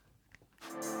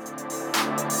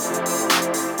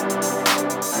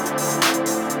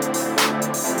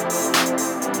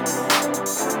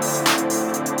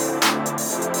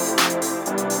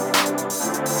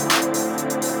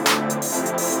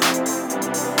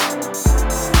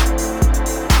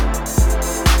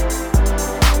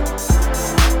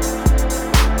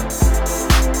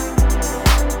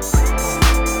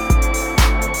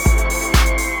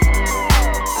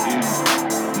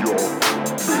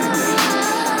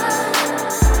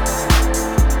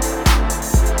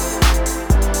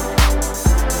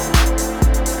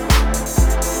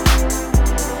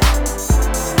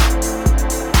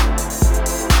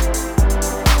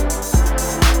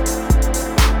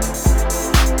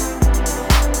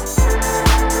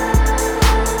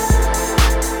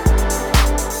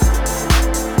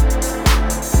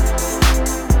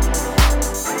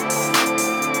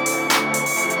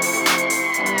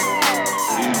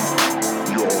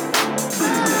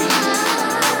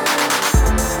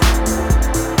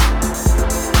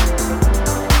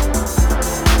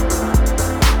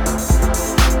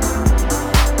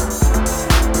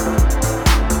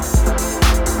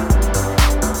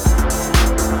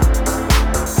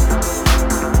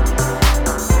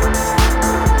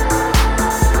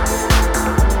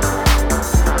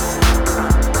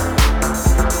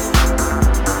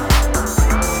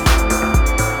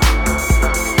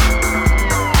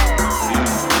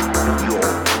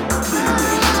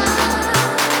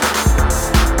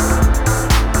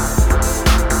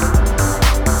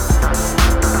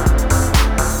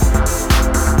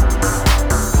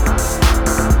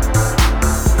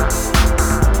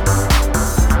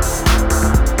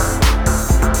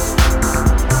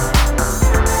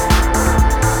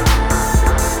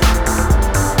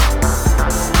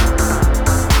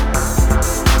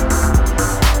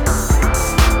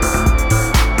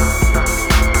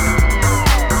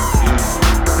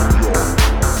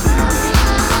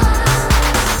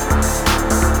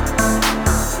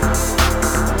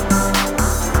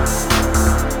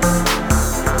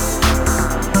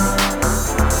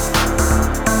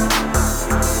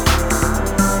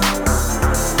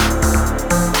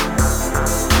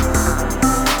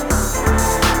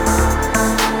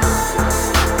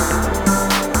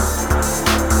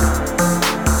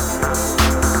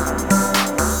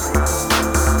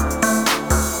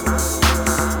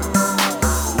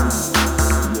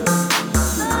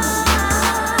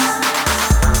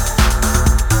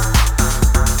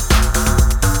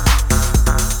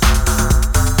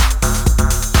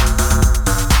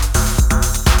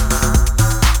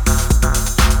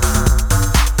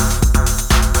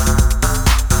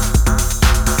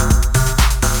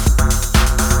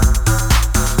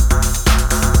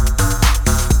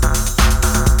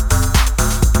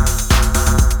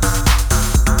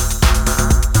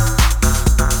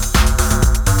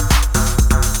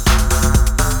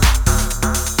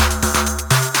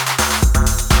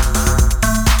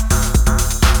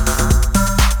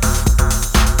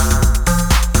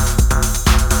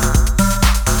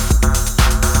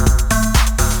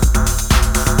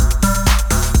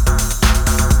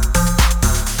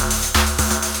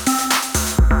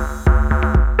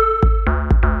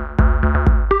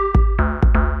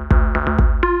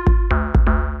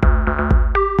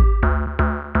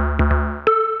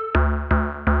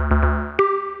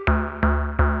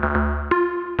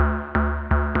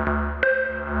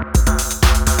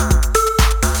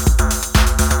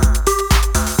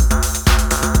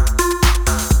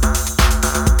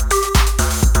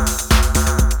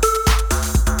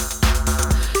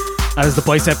 That is the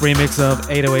Bicep remix of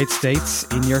 808 States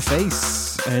in Your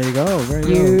Face. There you go. There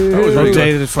you go. That was really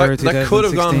Updated good. for That could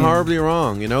have gone 2016. horribly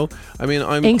wrong, you know. I mean,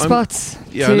 Ink spots.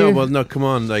 Yeah, too. no, well, no, come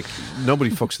on, like nobody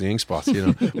fucks the ink spots, you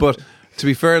know. But to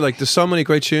be fair, like there's so many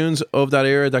great tunes of that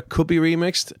era that could be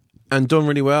remixed and done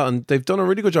really well, and they've done a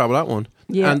really good job of that one.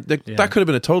 Yeah. And that could have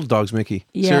been a total Dogs Mickey.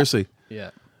 Yeah. Seriously.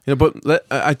 Yeah. You know, but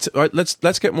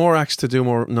let's get more acts to do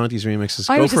more 90s remixes.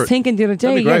 I Go was for just it. thinking the other day,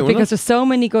 That'd be great, yeah, wouldn't because it? there's so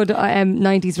many good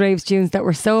 90s raves tunes that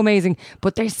were so amazing,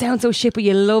 but they sound so shit, but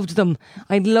you loved them.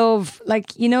 I'd love,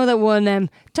 like, you know that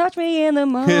one, Touch Me in the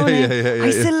Morning.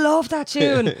 I still love that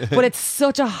tune, but it's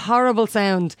such a horrible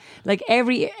sound. Like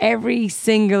every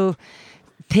single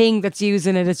thing that's used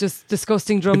in it is just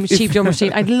disgusting cheap drum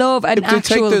machine. I'd love an If they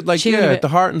actual take tune of it. the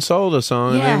heart and soul of the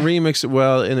song Yeah. and then remix it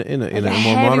well in a more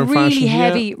heavy, modern really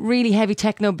fashion. really heavy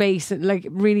techno bass, like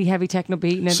really heavy techno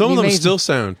beat. And it'd Some be of them amazing. still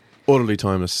sound utterly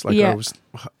timeless. Like Yeah. I was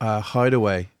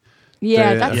Hideaway.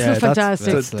 Yeah, the- that's yeah, so that's-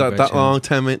 fantastic. that's- That long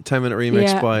 10 minute remix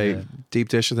Yeah. by Deep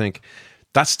Dish, I think.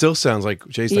 that still sounds like,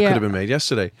 jeez, that could have been made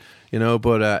yesterday. You know,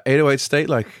 but 808 State,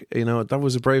 like, you know, that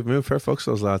was a brave move. Fair fucks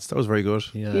those lads. That was very good.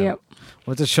 Yeah.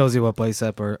 Well, it just shows you what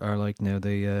Bicep are like now.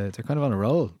 They're kind of on a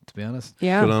roll, to be honest.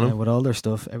 Yeah. Good on 'em. With all their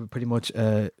stuff, pretty much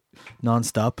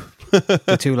non-stop.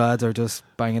 The two lads are just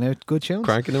banging out good tunes.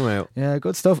 Cranking them out. Yeah,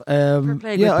 good stuff. play,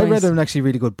 I read boys. an actually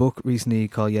really good book recently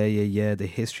called Yeah, The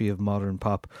History of Modern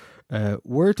Pop.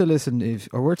 Worth to listen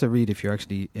worth to read if you're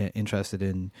actually interested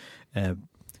in...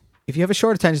 if you have a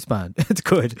short attention span, it's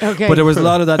good. Okay. But there was a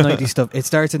lot of that 90s stuff. It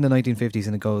starts in the 1950s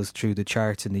and it goes through the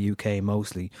charts in the UK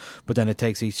mostly. But then it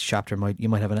takes each chapter. You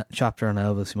might have a chapter on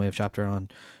Elvis. You might have a chapter on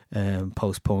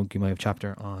post-punk. You might have a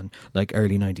chapter on like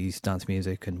early 90s dance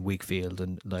music and Wakefield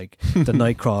and like the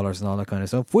Nightcrawlers and all that kind of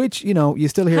stuff. Which, you know, you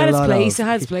still hear a lot of. It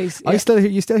has place. You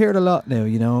still hear it a lot now,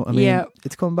 you know. I mean,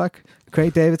 it's coming back.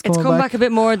 Craig David's coming back. It's come back a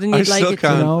bit more than you'd like it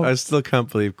to. I still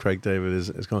can't believe Craig David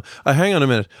is coming. Hang on a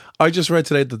minute. I just read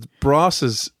today that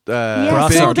Bross's sold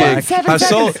big out gig 7 has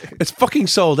seconds. it's fucking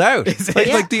sold out.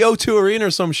 Like the O2 Arena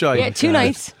or some shit. Yeah, 2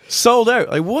 nights. Sold out.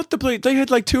 Like what the play? They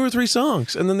had like 2 or 3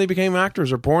 songs and then they became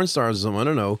actors or porn stars or something. I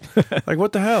don't know. Like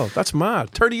what the hell? That's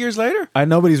mad. 30 years later?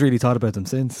 Nobody's really thought about them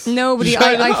since. Nobody.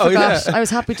 I forgot. I was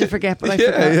happy to forget, but I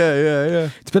forgot. Yeah.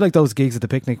 It's a bit like those gigs at the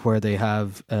picnic where they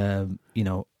have, you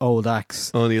know, old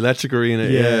acts. On the Electric Arena.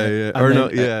 Yeah.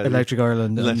 And Electric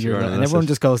Ireland. And everyone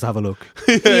just goes to have a look.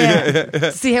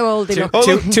 See how old they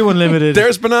look. Two Unlimited.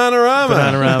 There's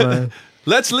Bananarama.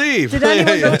 Let's leave. Did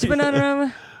anyone go to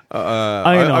Bananarama?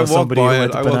 I know somebody who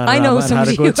went to Bananarama I know and had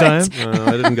a somebody good who time. went.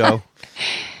 I didn't go.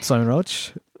 Simon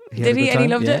Roach. Did he? And he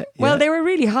loved it? Well, they were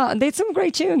really hot and they had some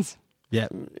great tunes. Yeah.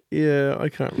 Yeah, I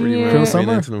can't really Yeah.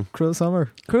 remember. Cruel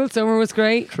Summer. Cruel Summer was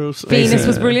great. Venus Venus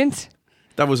was brilliant.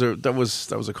 That was a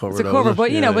cover. It's a cover,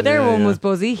 but you know, but their one was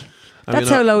buzzy. That's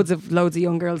how loads of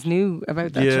young girls knew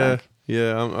about that track.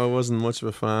 Yeah, I wasn't much of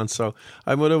a fan, so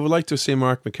I would have liked to see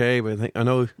Mark McCabe. I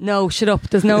know. No, shut up.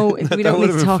 There's no. We That don't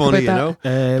would need have to been talk funny, about that.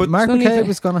 you know? But Mark no need McCabe to-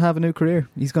 is going to have a new career.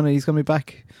 He's going to be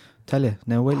back. Tell you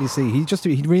now. Wait till you see. He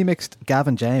remixed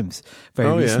Gavin James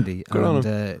very recently, Good on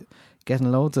and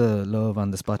getting loads of love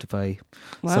on the Spotify.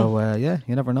 Wow. So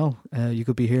you never know. You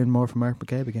could be hearing more from Mark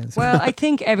McCabe again. So. Well, I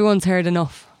think everyone's heard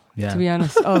enough. Yeah. To be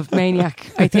honest, of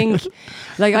Maniac. I think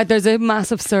there's a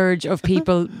massive surge of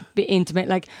people into it.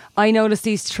 Like I noticed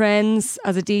these trends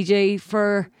as a DJ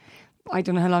for, I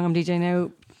don't know how long I'm DJing now,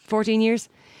 14 years.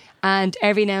 And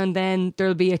every now and then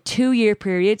there'll be a 2-year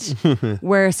period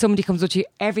where somebody comes up to you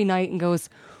every night and goes,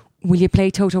 will you play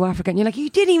Toto Africa? And you're like, you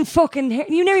didn't even fucking hear,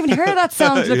 you never even heard that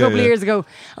song till a couple of years ago.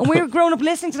 And we were grown up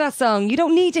listening to that song. You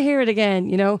don't need to hear it again,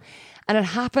 you know? And it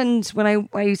happened when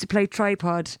I used to play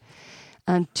Tripod.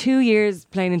 And 2 years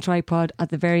playing in Tripod, at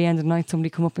the very end of the night,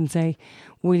 somebody come up and say,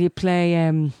 will you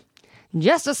play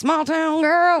Just a Small Town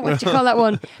Girl? What do you call that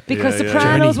one? Because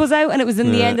Sopranos was out and it was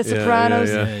in the end of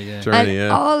Sopranos. Journey,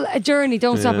 all a journey,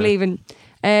 Don't Stop Believing.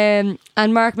 And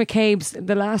Mark McCabe's,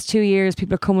 the last 2 years,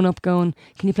 people are coming up going,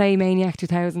 can you play Maniac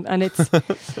 2000? And it's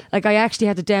like, I actually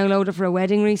had to download it for a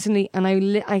wedding recently, and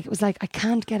I was like, I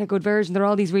can't get a good version. There are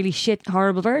all these really shit,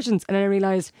 horrible versions. And then I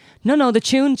realised, no, the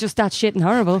tune's just that shit and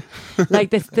horrible.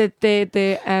 Like the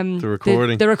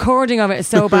recording. The recording of it is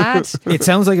so bad. It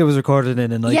sounds like it was recorded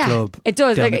in a nightclub. Yeah, it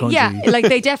does. down the country. Like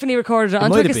they definitely recorded it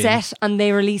onto a cassette and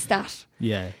they released that.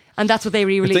 Yeah. And that's what they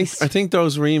re-released. I think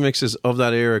those remixes of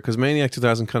that era, because Maniac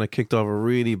 2000 kind of kicked off a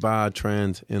really bad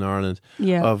trend in Ireland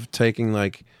of taking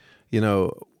like, you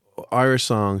know, Irish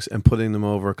songs and putting them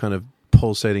over kind of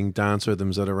pulsating dance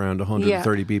rhythms at around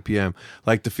 130 BPM,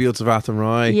 like the Fields of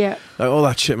Athenry, like all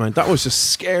that shit, man. That was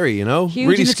just scary, you know,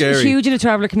 really scary. Huge in the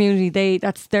traveller community.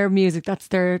 That's their music. That's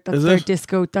their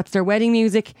disco. That's their wedding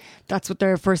music. That's what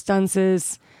their first dance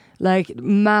is. Like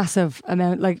massive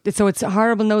amount, like so it's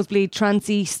horrible nosebleed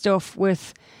trancey stuff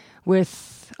with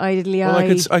idly well,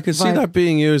 I could see that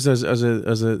being used as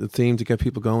a theme to get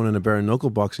people going in a bare knuckle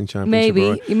boxing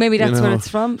championship. Maybe that's where it's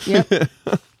from. Yeah,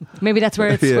 maybe that's where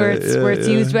it's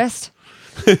used best.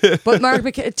 But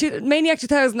Maniac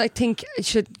 2000, I think it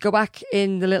should go back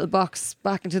in the little box,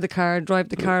 back into the car, drive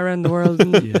the car around the world,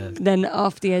 and then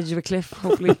off the edge of a cliff.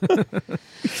 Hopefully,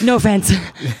 no offense.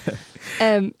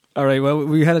 All right, well,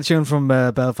 we had a tune from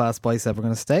Belfast Bicep. We're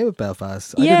going to stay with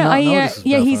Belfast.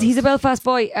 He's a Belfast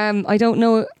boy. I don't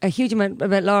know a huge amount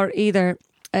about Laura either.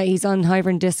 He's on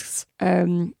Hyvern Discs,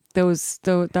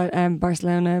 that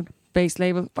Barcelona based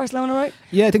label. Barcelona, right?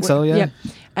 Yeah, I think so, yeah.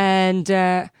 And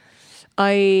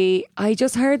I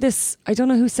just heard this. I don't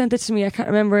know who sent it to me. I can't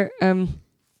remember.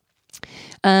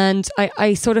 And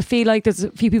I sort of feel like there's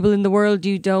a few people in the world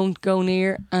you don't go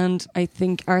near, and I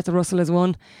think Arthur Russell is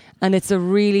one. And it's a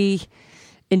really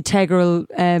integral,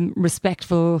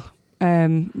 respectful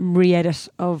re-edit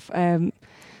of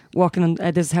walking on.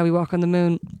 This is how we walk on the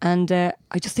moon, and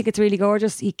I just think it's really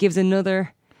gorgeous. He gives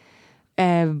another.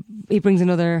 He brings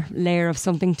another layer of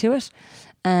something to it,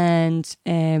 and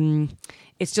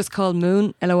it's just called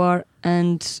Moon, LOR,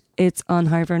 and it's on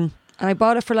Hyvern. And I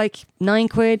bought it for like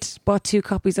 £9. Bought 2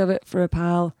 copies of it for a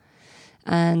pal,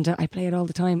 and I play it all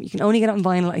the time. You can only get it on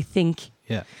vinyl, I think.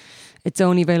 Yeah, it's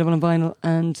only available on vinyl,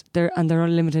 and they're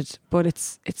unlimited. But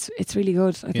it's really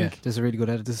good. I think. There's a really good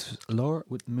edit. This is LOR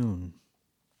with Moon.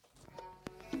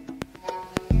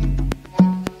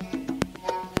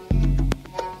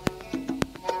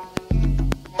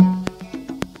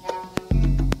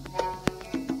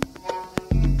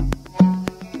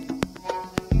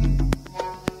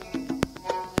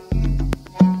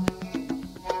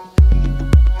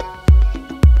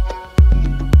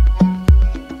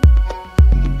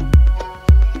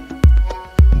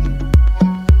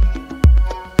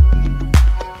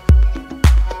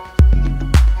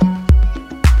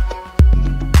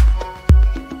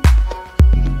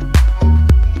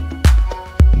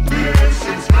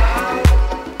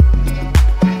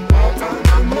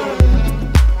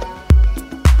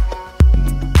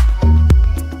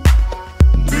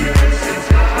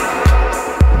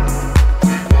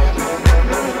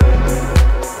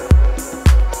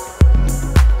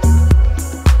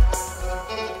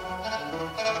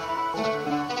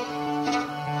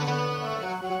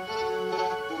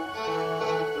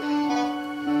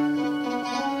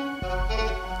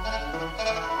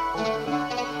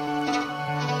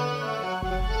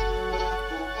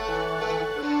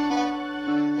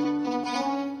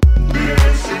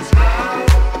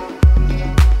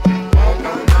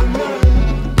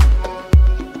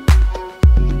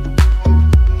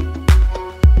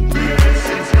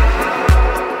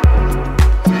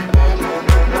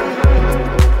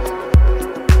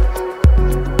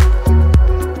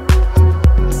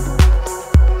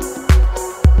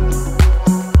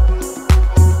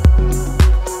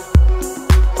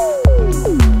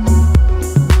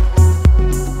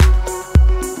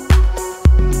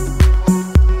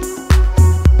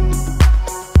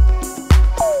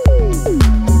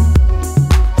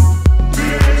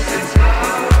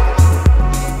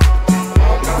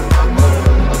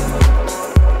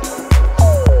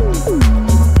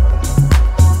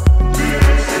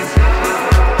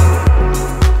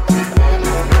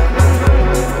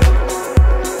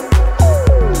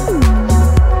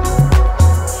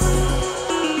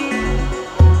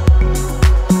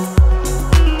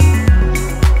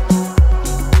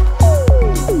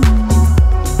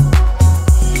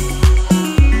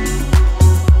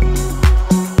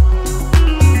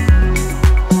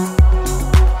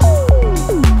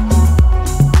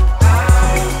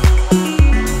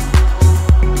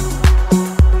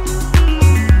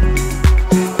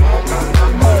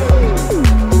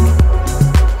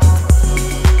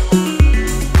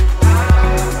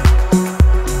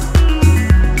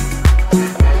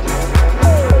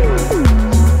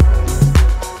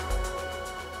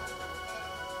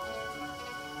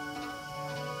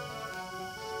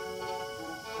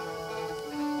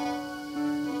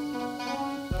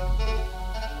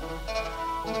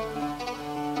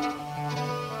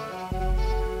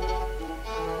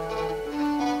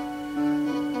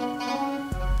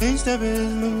 Each step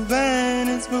is moving,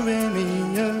 it's moving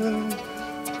me up.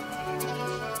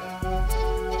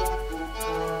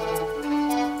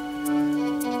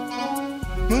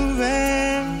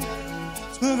 Moving,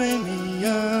 it's moving me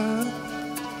up.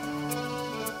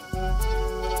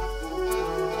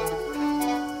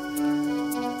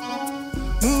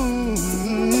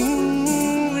 Moving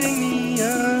me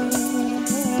up.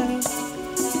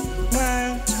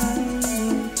 My tiny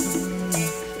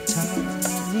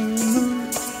moon.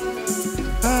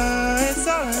 It's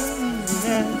all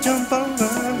I jump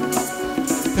over.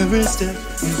 Every step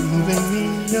is moving me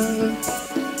up.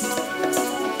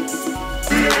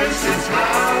 This is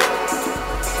how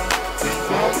we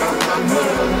walk on the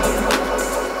moon.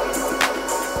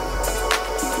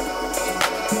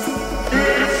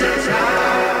 This is how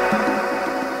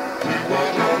we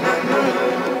walk on the moon.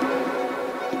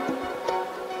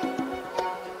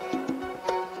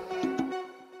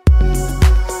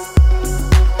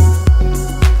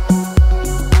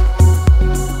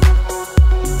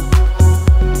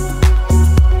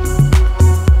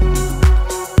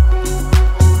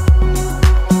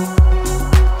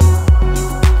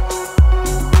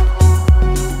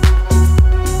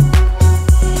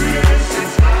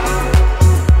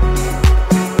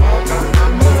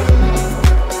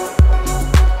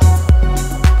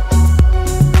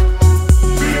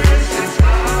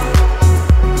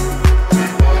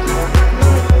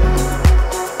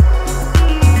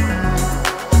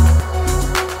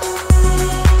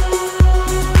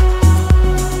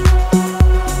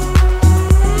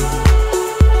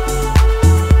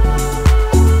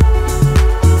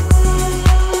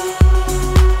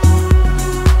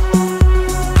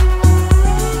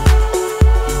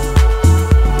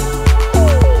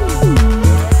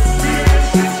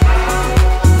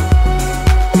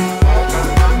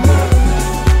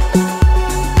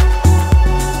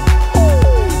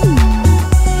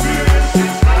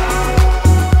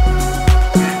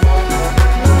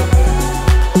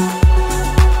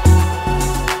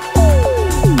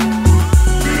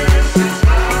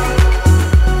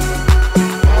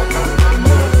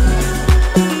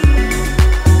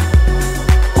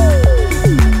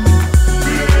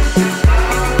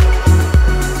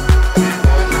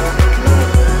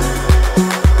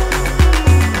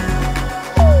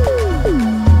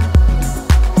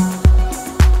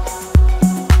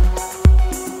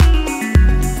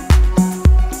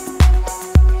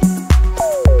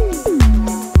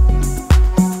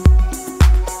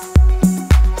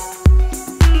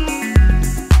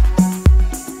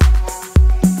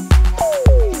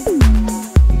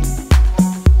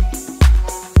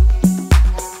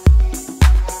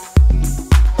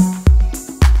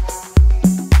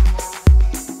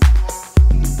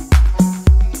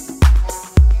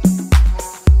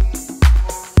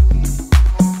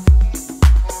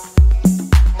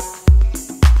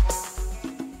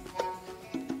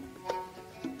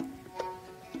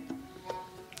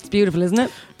 beautiful, isn't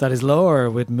it? That is Lower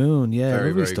with Moon. Yeah, Very,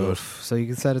 lovely very stuff. So you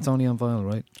can said it's only on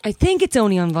vinyl, right? I think it's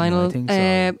only on vinyl. I think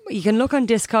so. You can look on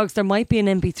Discogs. There might be an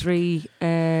MP3.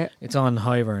 It's on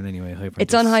Hyvern anyway.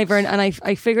 It's on Hyvern, and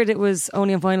I figured it was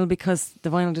only on vinyl because the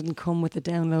vinyl didn't come with the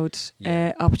download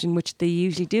option, which they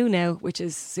usually do now, which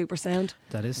is super sound.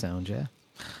 That is sound, yeah.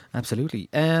 Absolutely.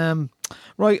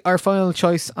 Right, our final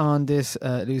choice on this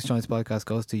Loose Joints podcast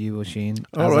goes to you, Oisin.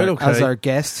 As our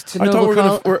guest. I thought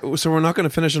we're not going to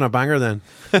finish on a banger then.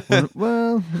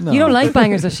 Well, no. You don't like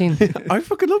bangers, Oisin. I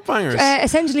fucking love bangers.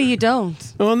 Essentially, you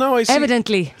don't. Oh no, I see.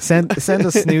 Evidently. Send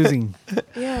us snoozing.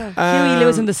 Yeah. Huey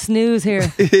Lewis and the snooze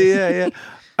here. Yeah.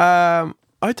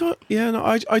 I thought,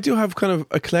 I do have kind of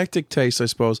eclectic taste, I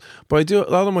suppose. But I do, a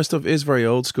lot of my stuff is very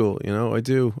old school, you know. I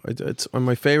do. It's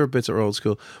my favorite bits are old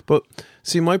school. But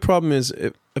see, my problem is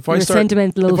if I start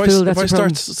sentimental old fool, if I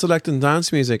start selecting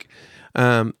dance music,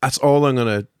 that's all I'm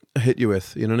going to hit you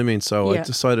with. You know what I mean? So I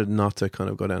decided not to kind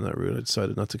of go down that route. I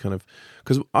decided not to kind of,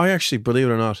 because I actually, believe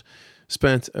it or not,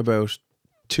 spent about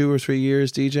 2 or 3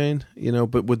 years DJing, you know,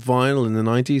 but with vinyl in the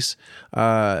 90s,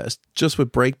 just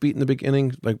with breakbeat in the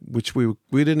beginning, like, which we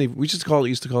used to call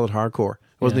it hardcore.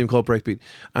 It wasn't even called breakbeat.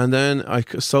 And then I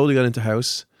slowly got into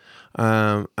house,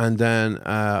 and then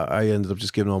I ended up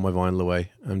just giving all my vinyl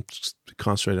away and just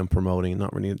concentrating on promoting and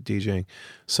not really DJing.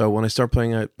 So when I start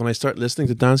listening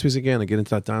to dance music again, I get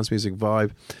into that dance music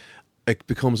vibe, it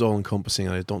becomes all encompassing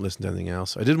and I don't listen to anything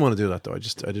else. I didn't want to do that though. I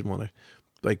didn't want to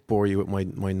like bore you with my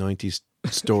 90s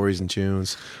stories and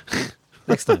tunes.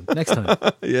 Next time.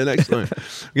 Yeah, next time.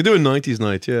 We can do a 90s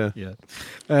night, yeah.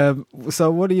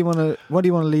 So what do you want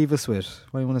to leave us with?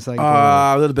 What do you want to say?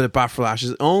 A little bit of Bat for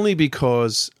Lashes, only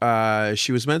because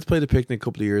she was meant to play the Picnic a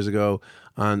couple of years ago,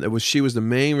 and she was the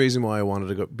main reason why I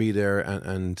wanted to be there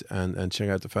and check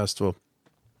out the festival.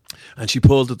 And she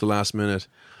pulled at the last minute,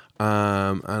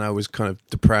 and I was kind of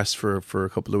depressed for a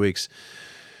couple of weeks.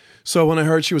 So when I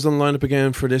heard she was on the lineup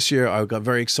again for this year, I got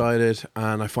very excited,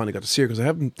 and I finally got to see her because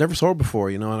I never saw her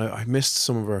before, you know, and I missed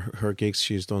some of her gigs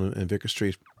she's done in Vicar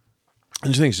Street.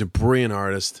 And I think she's a brilliant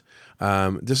artist.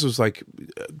 This was like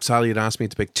Sally had asked me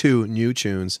to pick 2 new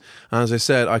tunes, and as I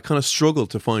said, I kind of struggled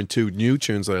to find 2 new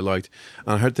tunes that I liked.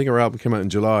 And I think her album came out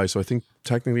in July, so I think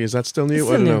technically, is that still new?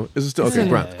 I don't know. Is it still okay?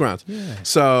 Grant. Yeah.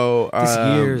 So this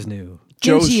year's new.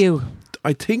 New to you.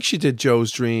 I think she did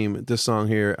Joe's Dream, this song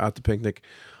here at the Picnic.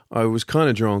 I was kind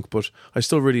of drunk, but I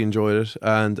still really enjoyed it,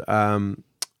 and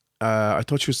I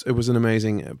thought it was an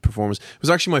amazing performance. It was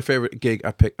actually my favorite gig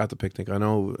at the Picnic. I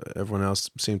know everyone else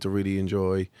seemed to really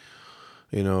enjoy,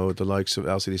 you know, the likes of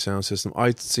LCD Sound System.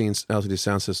 I'd seen LCD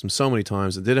Sound System so many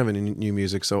times. They didn't have any new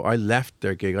music, so I left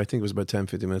their gig. I think it was about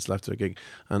 10-15 minutes left of their gig,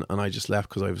 and I just left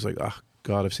because I was like, oh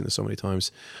God, I've seen this so many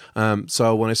times.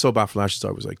 So when I saw Bat for Lashes,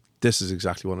 I was like, this is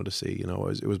exactly what I wanted to see. You know,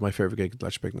 it was my favorite gig at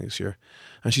Latch Picnic this year,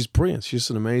 and she's brilliant. She's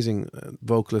an amazing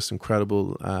vocalist,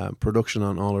 incredible production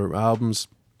on all her albums.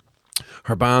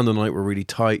 Her band and night were really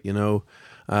tight, you know,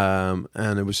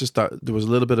 and it was just that there was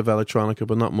a little bit of electronica,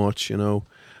 but not much, you know.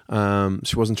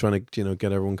 She wasn't trying to, you know,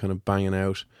 get everyone kind of banging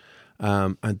out.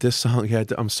 And this song,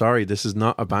 I'm sorry, this is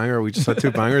not a banger. We just had 2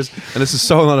 bangers, and this is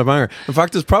so not a banger. In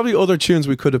fact, there's probably other tunes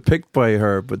we could have picked by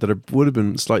her, but that would have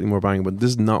been slightly more banging. But this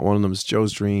is not one of them. It's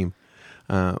Joe's Dream,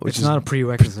 which is not a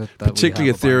prerequisite. Particularly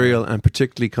ethereal and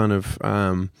particularly kind of,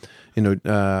 you know,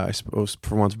 I suppose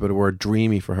for want of a better word,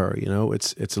 dreamy for her. You know,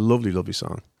 it's a lovely, lovely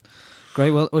song.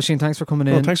 Great. Well, Oisin, thanks for coming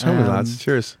in. Thanks for coming, lads.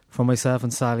 Cheers. From myself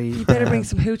and Sally. You better bring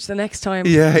some hooch the next time.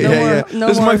 Yeah.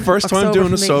 This is my first time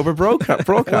doing a sober broadcast.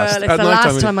 Well, it's the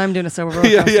last time I'm doing a sober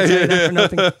broadcast. Yeah. For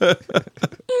nothing.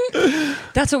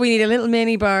 That's what we need, a little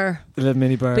mini bar.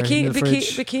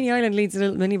 Bikini Island leads a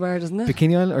little mini bar, doesn't it?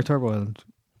 Bikini Island or Turbo Island?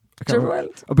 Turbo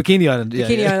Island. Oh, Bikini Island. Yeah,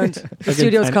 Bikini Island. The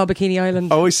studio's called Bikini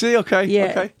Island. Oh, I see. Okay. Yeah,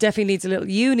 okay. definitely needs a little.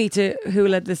 You need to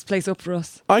hula this place up for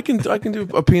us. I can do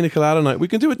a pina colada night. We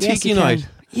can do a tiki night.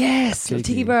 Yes,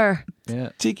 tiki bar. Yeah,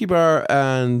 tiki bar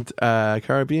and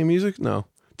Caribbean music. No,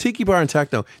 tiki bar and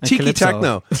techno. And tiki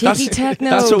techno. Tiki techno.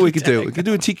 That's what we could do. We could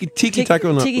do a tiki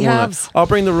techno. Tiki halves. I'll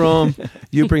bring the rum.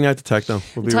 You bring out the techno.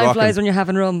 We'll be Time rocking. flies when you're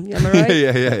having rum. Am I right?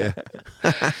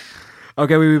 Yeah.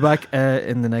 Okay, we'll be back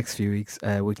in the next few weeks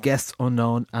with guests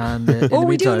unknown. And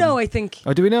we do know, I think.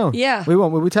 Oh, do we know? Yeah. We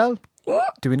won't. Will we tell?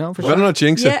 What? Do we know for I sure? don't know,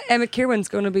 jinx it. Yeah, Emmett Kieran's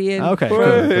going to be in. Okay,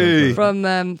 cool.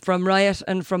 From Riot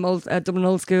and from Dublin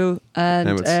Old School, and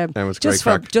Emmett's just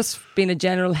great crack. just being a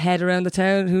general head around the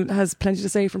town who has plenty to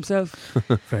say for himself.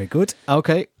 Very good.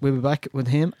 Okay, we'll be back with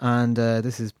him, and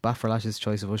this is Bat for Lash's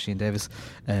choice of Oisin Davis,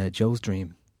 Joe's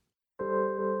Dream.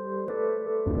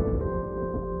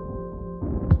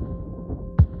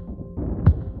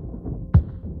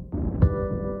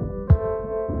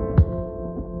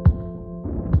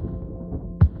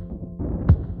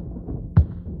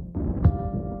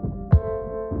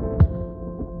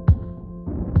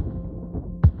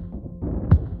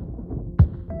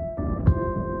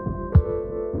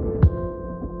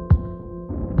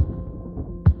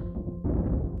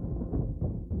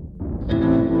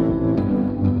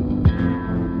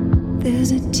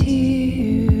 There's a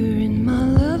tear in my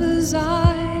lover's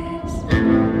eyes.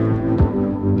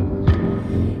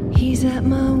 He's at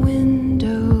my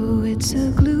window, it's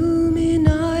a gloomy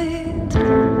night.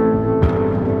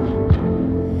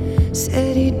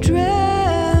 Said he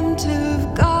dreamt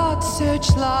of God's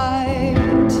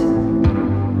searchlight.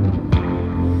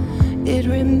 It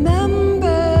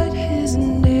remembered his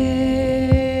name.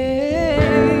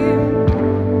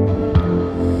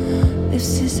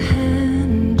 Lifts his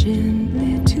hand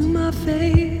gently to my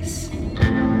face.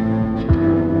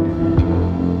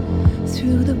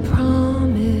 Through the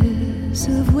promise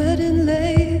of wedding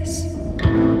lace.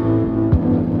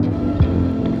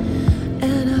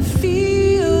 And I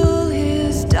feel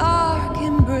his dark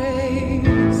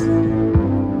embrace.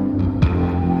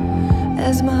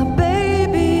 As my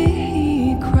baby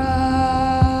he cries,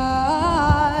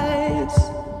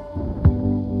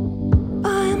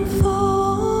 I'm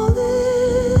falling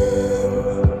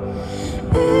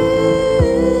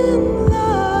in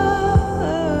love.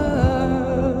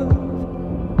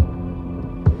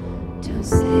 Don't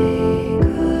say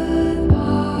goodbye.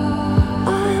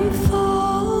 I'm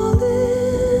falling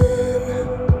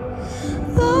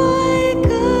like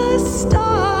a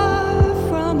star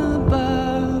from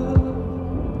above.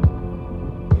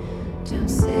 Don't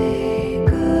say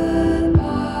goodbye.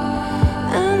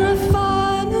 And I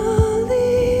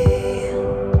finally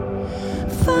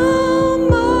found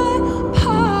my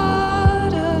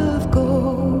heart of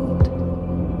gold.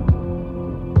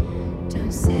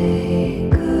 Don't say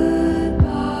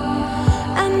goodbye.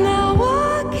 And now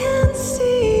I can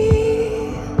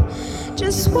see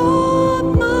just what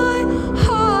my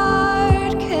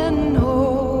heart can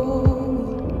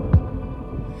hold.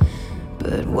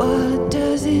 But what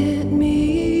does it mean?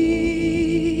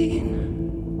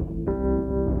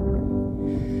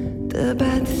 The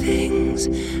bad things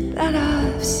that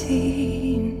I've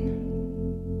seen.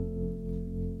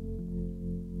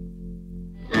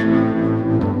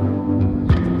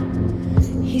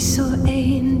 He saw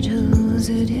angels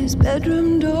at his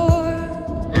bedroom door.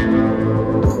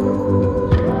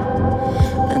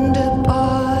 And a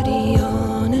body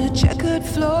on a checkered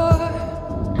floor.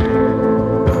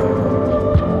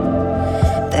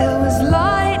 There was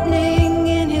lightning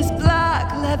in his black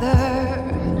leather,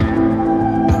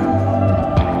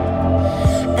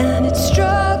 and it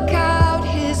struck out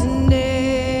his name.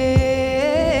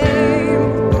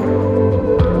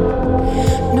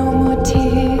 No more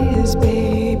tears,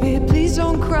 baby, please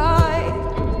don't cry.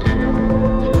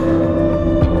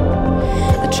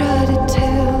 I try to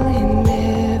tell him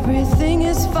everything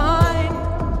is fine.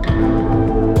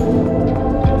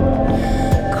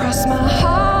 Cross my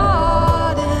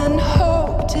heart and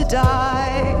hope to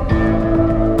die.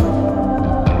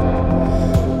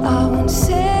 I won't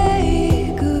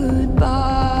say goodbye,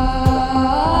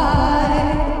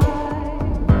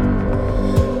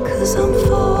 'cause I'm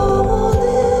falling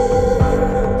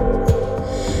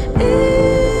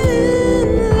in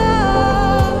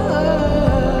love.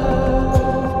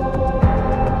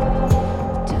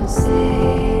 Don't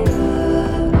say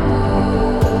goodbye.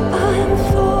 I'm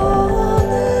falling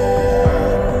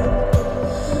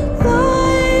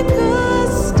like a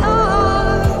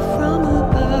star from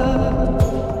above.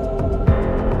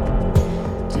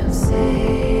 Don't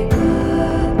say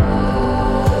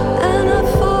goodbye. And I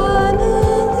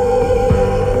finally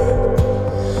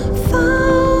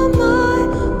found my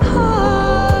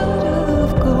heart of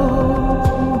gold.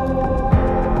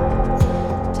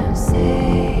 Don't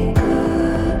say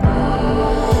goodbye.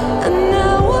 And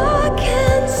now I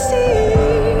can see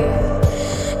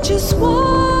just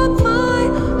what my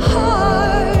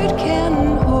heart can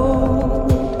hold.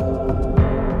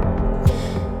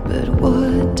 But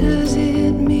what does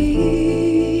it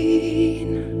mean?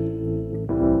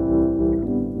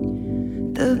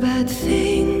 The bad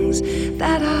things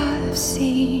that I've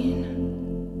seen.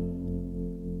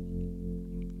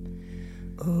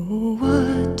 Oh,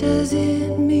 what does it